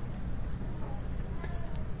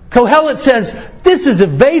 Kohelet says, this is a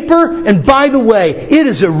vapor, and by the way, it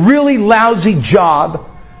is a really lousy job.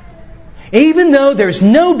 Even though there's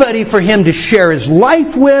nobody for him to share his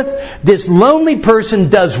life with, this lonely person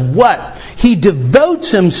does what? He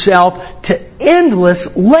devotes himself to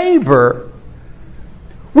endless labor.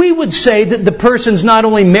 We would say that the person's not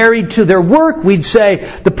only married to their work, we'd say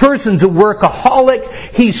the person's a workaholic.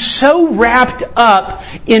 He's so wrapped up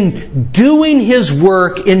in doing his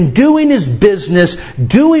work, in doing his business,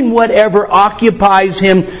 doing whatever occupies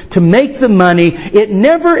him to make the money. It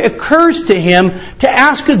never occurs to him to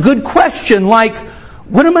ask a good question like,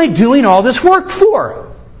 what am I doing all this work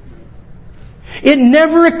for? It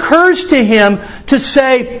never occurs to him to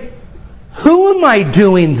say, who am I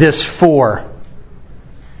doing this for?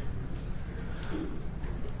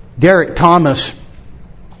 Derek Thomas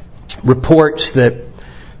reports that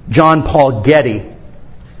John Paul Getty,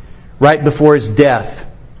 right before his death,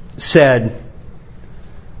 said,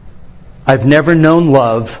 I've never known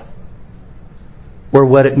love or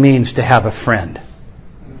what it means to have a friend.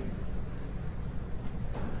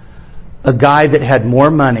 A guy that had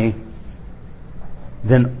more money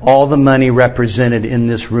than all the money represented in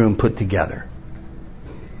this room put together.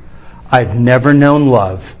 I've never known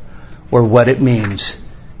love or what it means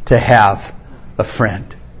to have a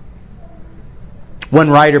friend. One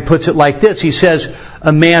writer puts it like this. He says,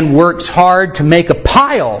 a man works hard to make a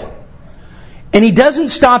pile, and he doesn't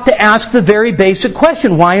stop to ask the very basic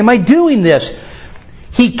question, why am I doing this?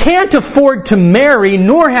 He can't afford to marry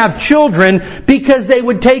nor have children because they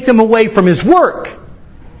would take him away from his work.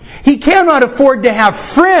 He cannot afford to have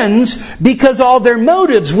friends because all their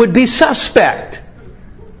motives would be suspect.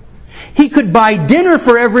 He could buy dinner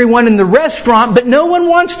for everyone in the restaurant, but no one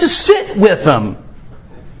wants to sit with him.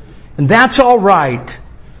 And that's all right,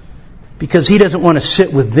 because he doesn't want to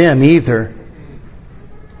sit with them either.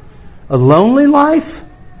 A lonely life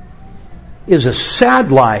is a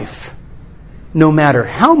sad life, no matter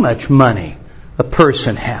how much money a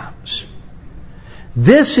person has.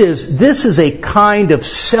 This is a kind of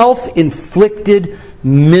self-inflicted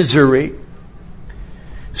misery.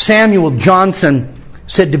 Samuel Johnson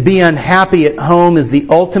said to be unhappy at home is the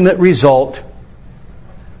ultimate result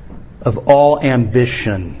of all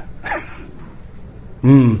ambition.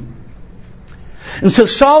 And so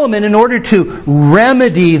Solomon, in order to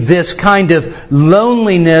remedy this kind of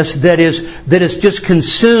loneliness that is just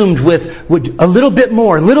consumed with a little bit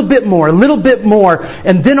more, a little bit more, a little bit more,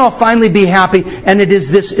 and then I'll finally be happy, and it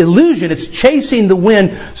is this illusion, it's chasing the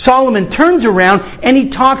wind, Solomon turns around and he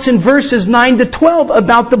talks in verses 9 to 12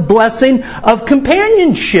 about the blessing of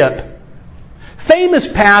companionship.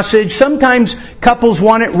 Famous passage. Sometimes couples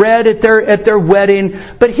want it read at their wedding.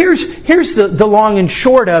 But here's the long and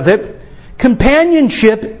short of it.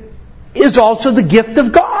 Companionship is also the gift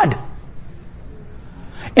of God.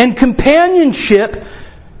 And companionship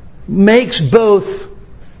makes both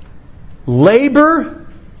labor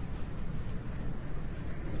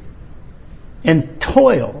and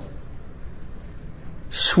toil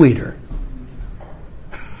sweeter.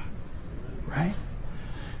 Right?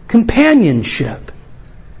 Companionship.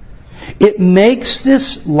 It makes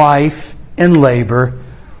this life and labor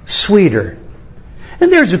sweeter.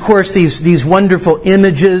 And there's, of course, these wonderful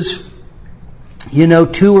images. You know,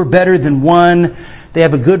 two are better than one. They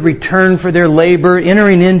have a good return for their labor.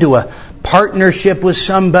 Entering into a partnership with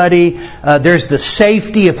somebody. There's the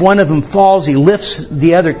safety. If one of them falls, he lifts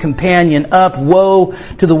the other companion up. Woe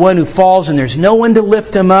to the one who falls, and there's no one to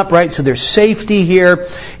lift him up, right? So there's safety here.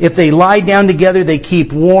 If they lie down together, they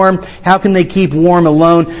keep warm. How can they keep warm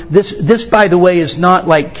alone? This, by the way, is not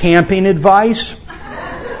like camping advice.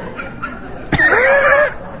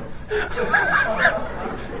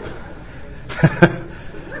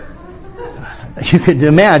 You could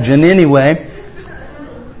imagine, anyway.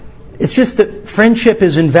 It's just that friendship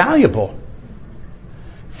is invaluable.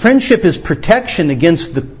 Friendship is protection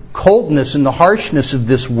against the coldness and the harshness of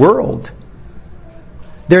this world.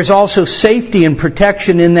 There's also safety and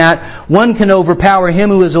protection in that one can overpower him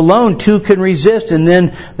who is alone, two can resist, and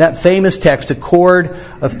then that famous text, a cord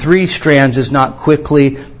of 3 strands is not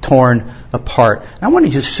quickly torn apart. I want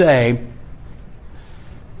to just say,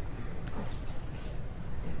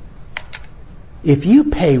 if you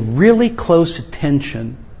pay really close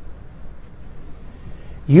attention,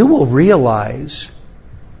 you will realize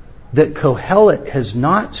that Kohelet has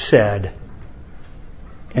not said,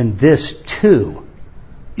 and this too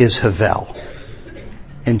is Havel,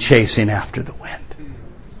 and chasing after the wind.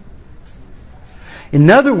 In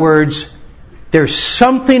other words, there's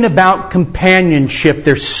something about companionship,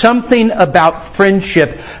 there's something about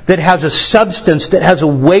friendship that has a substance, that has a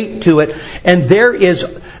weight to it, and there is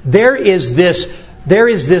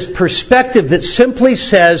this perspective that simply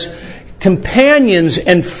says companions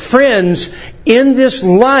and friends in this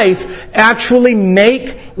life actually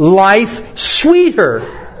make life sweeter.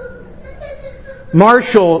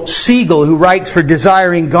 Marshall Siegel, who writes for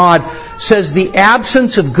Desiring God, says the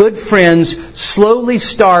absence of good friends slowly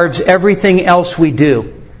starves everything else we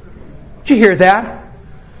do. Did you hear that?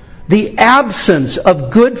 The absence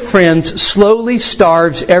of good friends slowly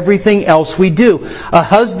starves everything else we do. A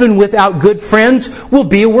husband without good friends will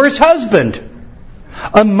be a worse husband.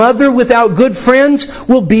 A mother without good friends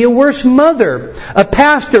will be a worse mother. A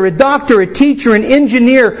pastor, a doctor, a teacher, an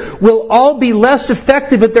engineer will all be less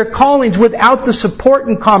effective at their callings without the support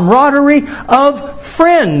and camaraderie of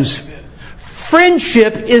friends.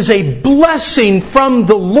 Friendship is a blessing from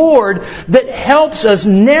the Lord that helps us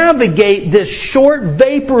navigate this short,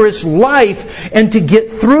 vaporous life and to get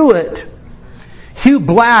through it. Hugh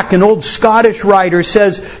Black, an old Scottish writer,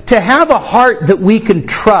 says, to have a heart that we can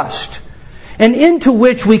trust and into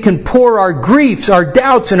which we can pour our griefs, our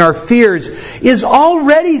doubts, and our fears is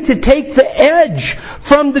already to take the edge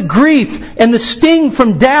from the grief and the sting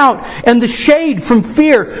from doubt and the shade from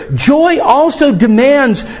fear. Joy also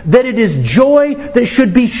demands that it is joy that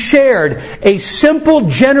should be shared. A simple,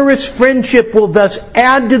 generous friendship will thus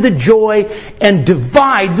add to the joy and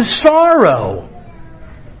divide the sorrow.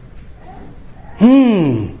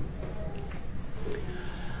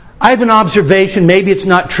 I have an observation, maybe it's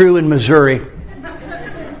not true in Missouri.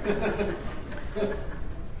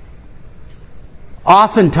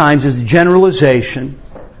 Oftentimes, as a generalization,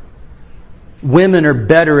 women are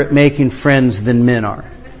better at making friends than men are.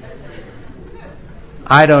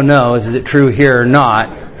 I don't know, is it true here or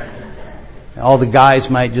not? All the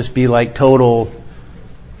guys might just be like total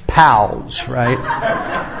pals, right?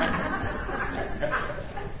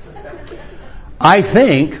 I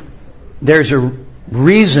think there's a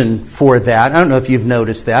reason for that. I don't know if you've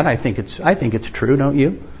noticed that. I think it's true, don't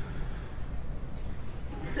you?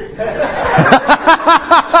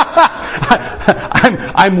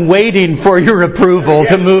 I'm waiting for your approval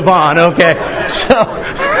to move on. Okay. So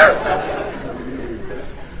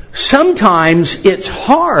sometimes it's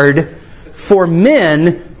hard for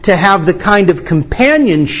men to have the kind of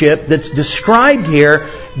companionship that's described here,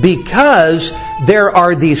 because there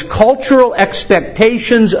are these cultural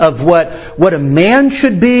expectations of what a man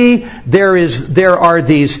should be. There are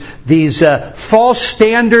these false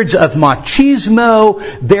standards of machismo.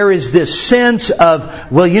 There is this sense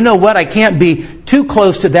of, well, you know what, I can't be too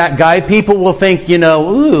close to that guy. People will think,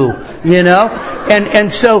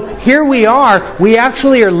 And so here we are. We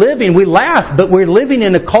actually are living, we laugh, but we're living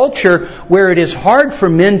in a culture where it is hard for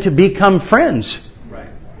men to become friends. Right.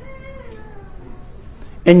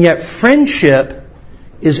 And yet friendship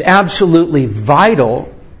is absolutely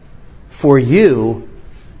vital for you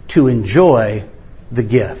to enjoy the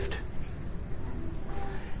gift.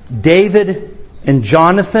 David and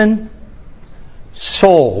Jonathan,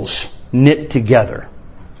 souls knit together,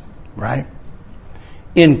 right?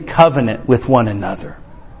 In covenant with one another,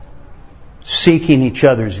 seeking each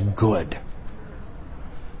other's good.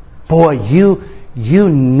 Boy, you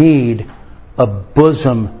need a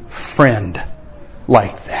bosom friend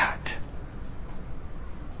like that.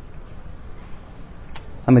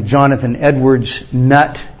 I'm a Jonathan Edwards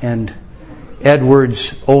nut, and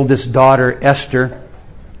Edwards' oldest daughter, Esther,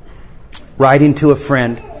 writing to a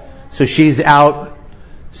friend. So she's out,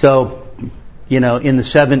 in the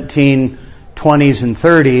 1720s and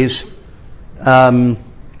 30s,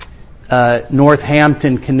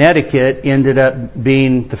 Northampton, Connecticut ended up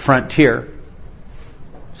being the frontier.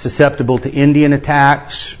 Susceptible to Indian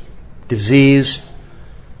attacks, disease.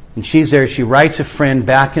 And she's there. She writes a friend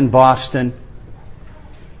back in Boston.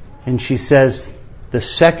 And she says, the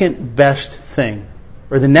second best thing,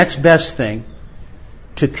 or the next best thing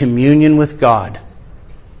to communion with God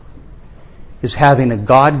is having a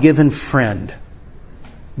God-given friend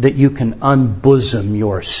that you can unbosom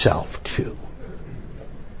yourself to.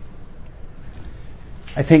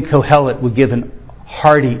 I think Kohelet would give an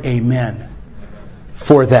hearty amen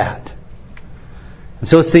for that. And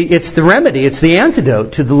so it's the remedy, it's the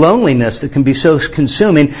antidote to the loneliness that can be so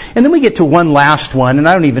consuming. And then we get to one last one, and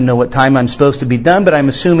I don't even know what time I'm supposed to be done, but I'm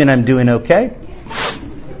assuming I'm doing okay.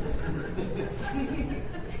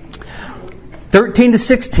 13 to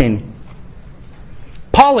 16.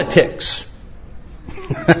 Politics.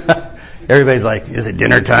 Everybody's like, is it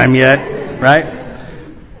dinner time yet? Right?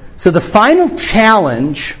 So the final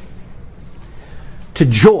challenge to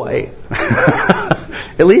joy,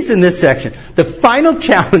 at least in this section, the final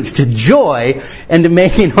challenge to joy and to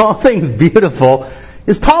making all things beautiful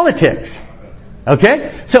is politics.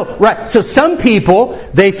 Okay? So some people,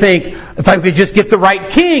 they think, if I could just get the right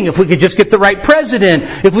king, if we could just get the right president,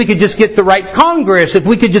 if we could just get the right Congress, if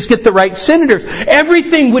we could just get the right senators,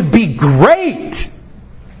 everything would be great.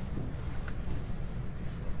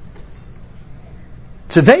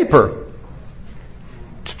 It's a vapor.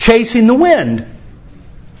 It's chasing the wind.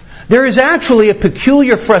 There is actually a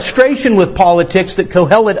peculiar frustration with politics that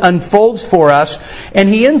Kohelet unfolds for us, and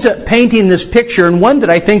he ends up painting this picture, and one that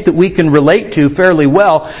I think that we can relate to fairly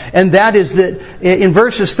well, and that is that in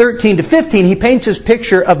verses 13 to 15, he paints this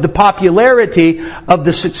picture of the popularity of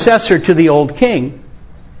the successor to the old king.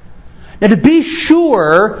 Now, to be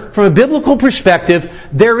sure, from a biblical perspective,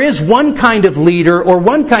 there is one kind of leader or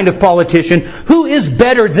one kind of politician who is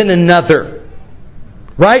better than another.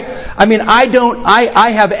 Right? I mean,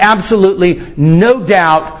 I have absolutely no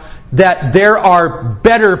doubt that there are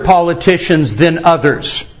better politicians than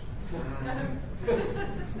others.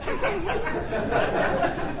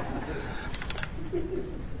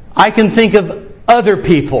 I can think of other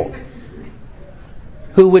people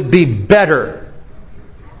who would be better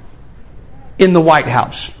in the White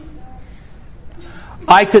House.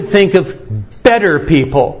 I could think of better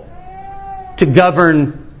people to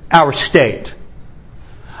govern our state.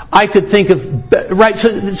 I could think of, right,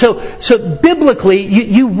 so biblically,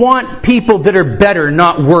 you want people that are better,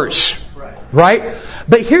 not worse. Right?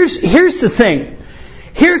 But here's the thing.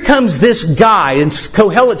 Here comes this guy, and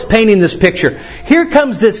Kohelet's painting this picture. Here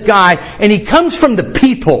comes this guy, and he comes from the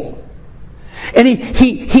people. And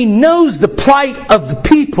he knows the plight of the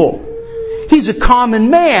people. He's a common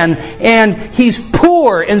man, and he's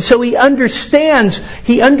poor, and so he understands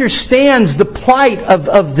the plight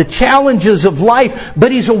of the challenges of life,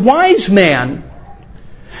 but he's a wise man.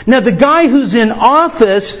 Now, the guy who's in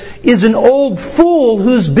office is an old fool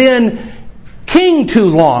who's been king too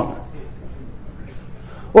long.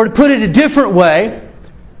 Or to put it a different way,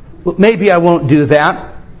 well, maybe I won't do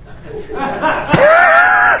that.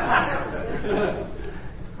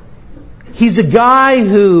 He's a guy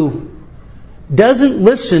who doesn't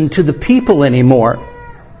listen to the people anymore.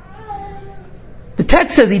 The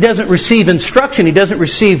text says he doesn't receive instruction. He doesn't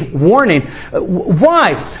receive warning.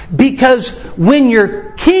 Why? Because when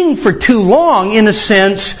you're king for too long, in a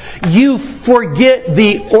sense, you forget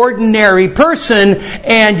the ordinary person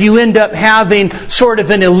and you end up having sort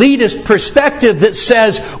of an elitist perspective that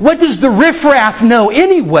says, what does the riffraff know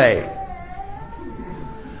anyway?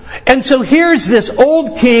 And so here's this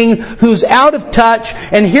old king who's out of touch,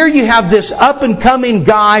 and here you have this up-and-coming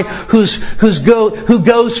guy who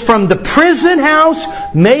goes from the prison house.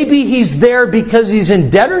 Maybe he's there because he's in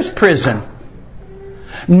debtor's prison.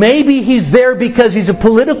 Maybe he's there because he's a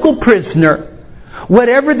political prisoner.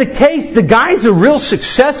 Whatever the case, the guy's a real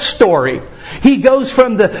success story. He goes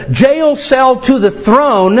from the jail cell to the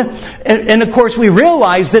throne, and of course we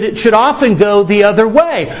realize that it should often go the other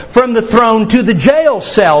way, from the throne to the jail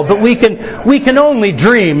cell, but we can only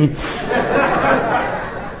dream.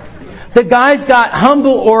 The guy's got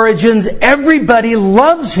humble origins. Everybody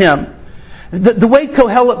loves him. The way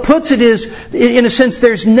Kohelet puts it is, in a sense,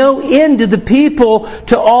 there's no end to the people,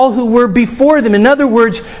 to all who were before them. In other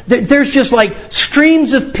words, there's just like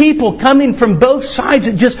streams of people coming from both sides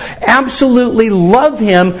that just absolutely love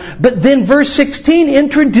him. But then verse 16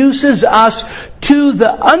 introduces us to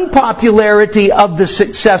the unpopularity of the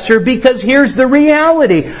successor, because here's the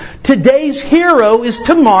reality. Today's hero is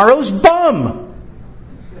tomorrow's bum.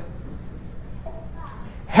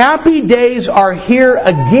 Happy days are here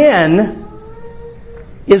again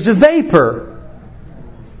is a vapor.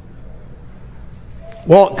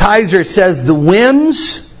 Walt Kaiser says the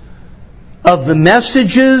whims of the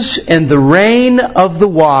messages and the reign of the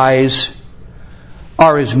wise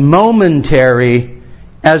are as momentary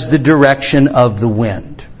as the direction of the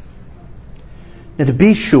wind. Now, to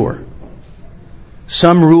be sure,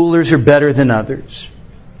 some rulers are better than others.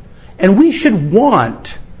 And we should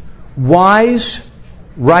want wise,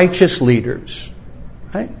 righteous leaders.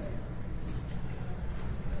 Right?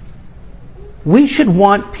 We should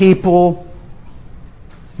want people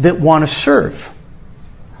that want to serve.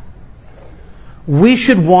 We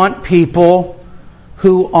should want people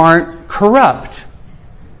who aren't corrupt.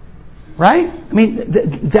 Right? I mean,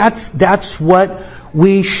 that's what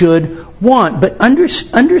we should want. But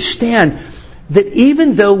understand that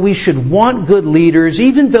even though we should want good leaders,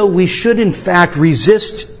 even though we should in fact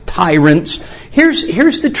resist tyrants,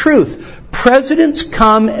 here's the truth. Presidents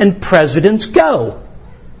come and presidents go.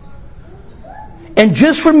 And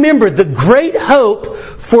just remember, the great hope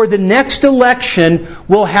for the next election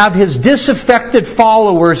will have his disaffected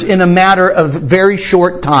followers in a matter of very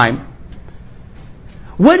short time.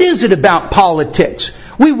 What is it about politics?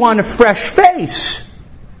 We want a fresh face.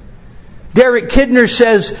 Derek Kidner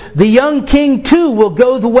says, the young king too will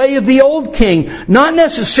go the way of the old king, not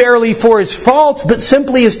necessarily for his faults, but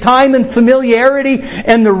simply his time and familiarity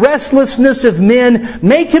and the restlessness of men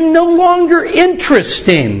make him no longer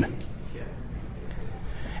interesting.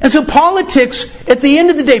 And so politics, at the end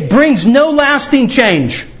of the day, brings no lasting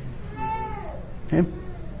change. Okay?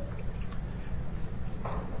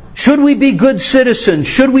 Should we be good citizens?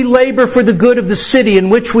 Should we labor for the good of the city in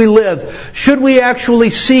which we live? Should we actually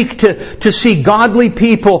seek to see godly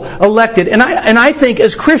people elected? And I think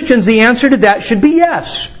as Christians the answer to that should be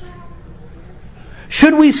yes.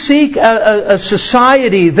 Should we seek a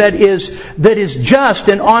society that is just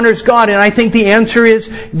and honors God? And I think the answer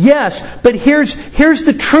is yes. But here's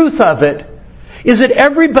the truth of it. Is that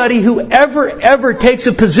everybody who ever takes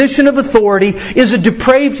a position of authority is a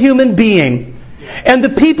depraved human being. And the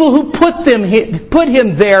people who put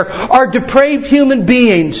him there are depraved human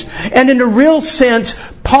beings. And in a real sense,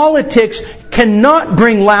 politics cannot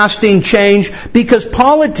bring lasting change, because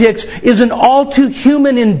politics is an all too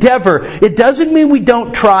human endeavor. It doesn't mean we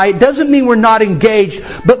don't try. It doesn't mean we're not engaged.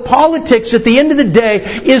 But politics, at the end of the day,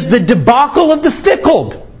 is the debacle of the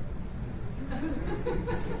fickle.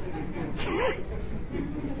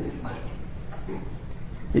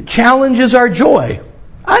 It challenges our joy.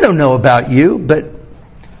 I don't know about you, but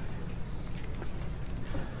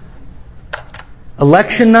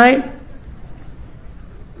election night,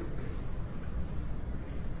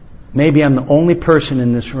 maybe I'm the only person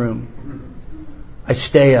in this room. I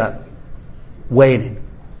stay up waiting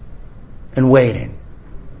and waiting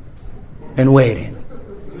and waiting.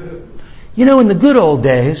 You know, in the good old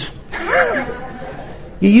days,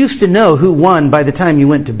 you used to know who won by the time you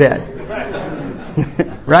went to bed.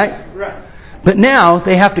 Right? But now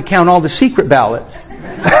they have to count all the secret ballots.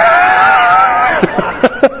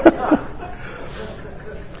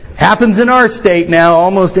 Happens in our state now,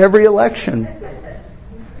 almost every election.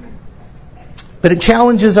 But it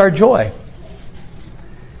challenges our joy.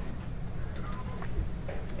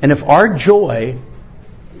 And if our joy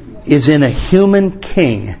is in a human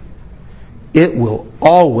king, it will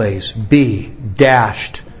always be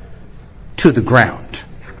dashed to the ground.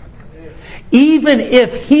 Even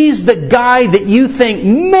if he's the guy that you think,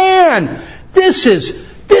 man, this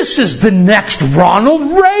is the next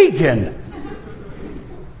Ronald Reagan.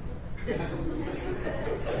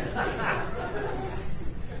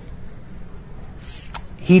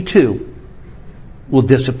 He too will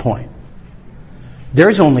disappoint.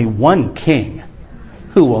 There's only one king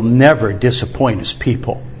who will never disappoint his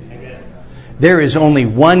people. There is only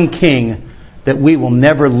one king that we will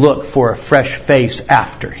never look for a fresh face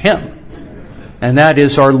after him. And that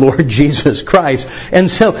is our Lord Jesus Christ. And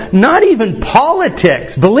so, not even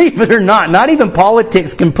politics, believe it or not even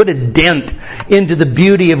politics can put a dent into the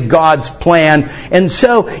beauty of God's plan. And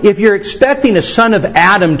so, if you're expecting a son of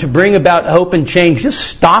Adam to bring about hope and change, just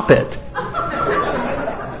stop it.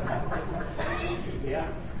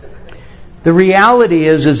 The reality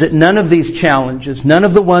is that none of these challenges, none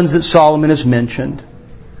of the ones that Solomon has mentioned,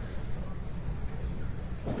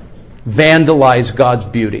 vandalize God's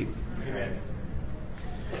beauty.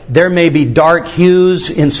 There may be dark hues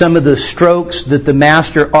in some of the strokes that the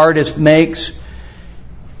master artist makes.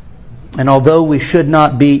 And although we should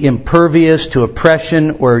not be impervious to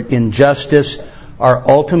oppression or injustice, our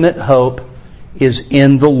ultimate hope is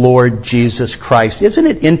in the Lord Jesus Christ. Isn't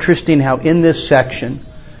it interesting how in this section,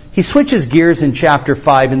 he switches gears in chapter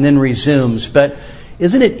 5 and then resumes, but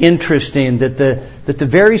isn't it interesting that the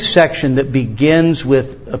very section that begins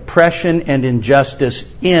with oppression and injustice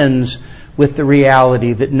ends with the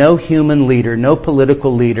reality that no human leader, no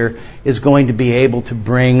political leader is going to be able to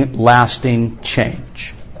bring lasting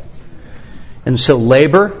change. And so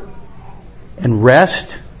labor and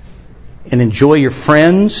rest and enjoy your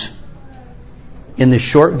friends in this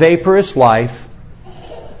short vaporous life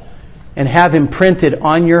and have imprinted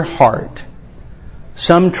on your heart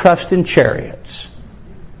some trust in chariots,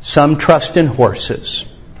 some trust in horses.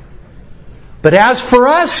 But as for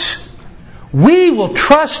us, we will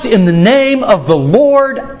trust in the name of the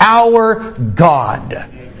Lord our God.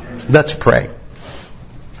 Let's pray.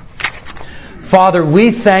 Father,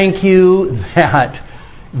 we thank you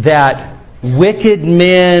that wicked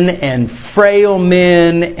men and frail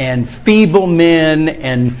men and feeble men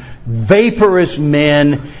and vaporous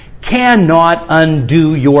men cannot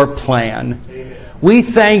undo your plan. We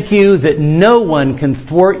thank you that no one can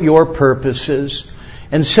thwart your purposes.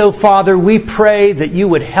 And so, Father, we pray that you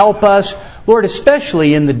would help us, Lord,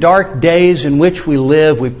 especially in the dark days in which we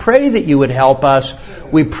live. We pray that you would help us.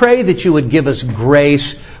 We pray that you would give us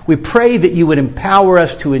grace. We pray that you would empower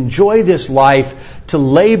us to enjoy this life, to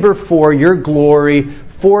labor for your glory,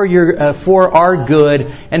 for our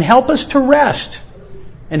good, and help us to rest,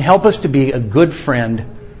 and help us to be a good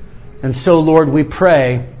friend. And so, Lord, we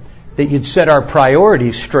pray that you'd set our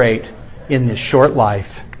priorities straight in this short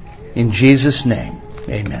life. In Jesus' name,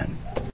 amen.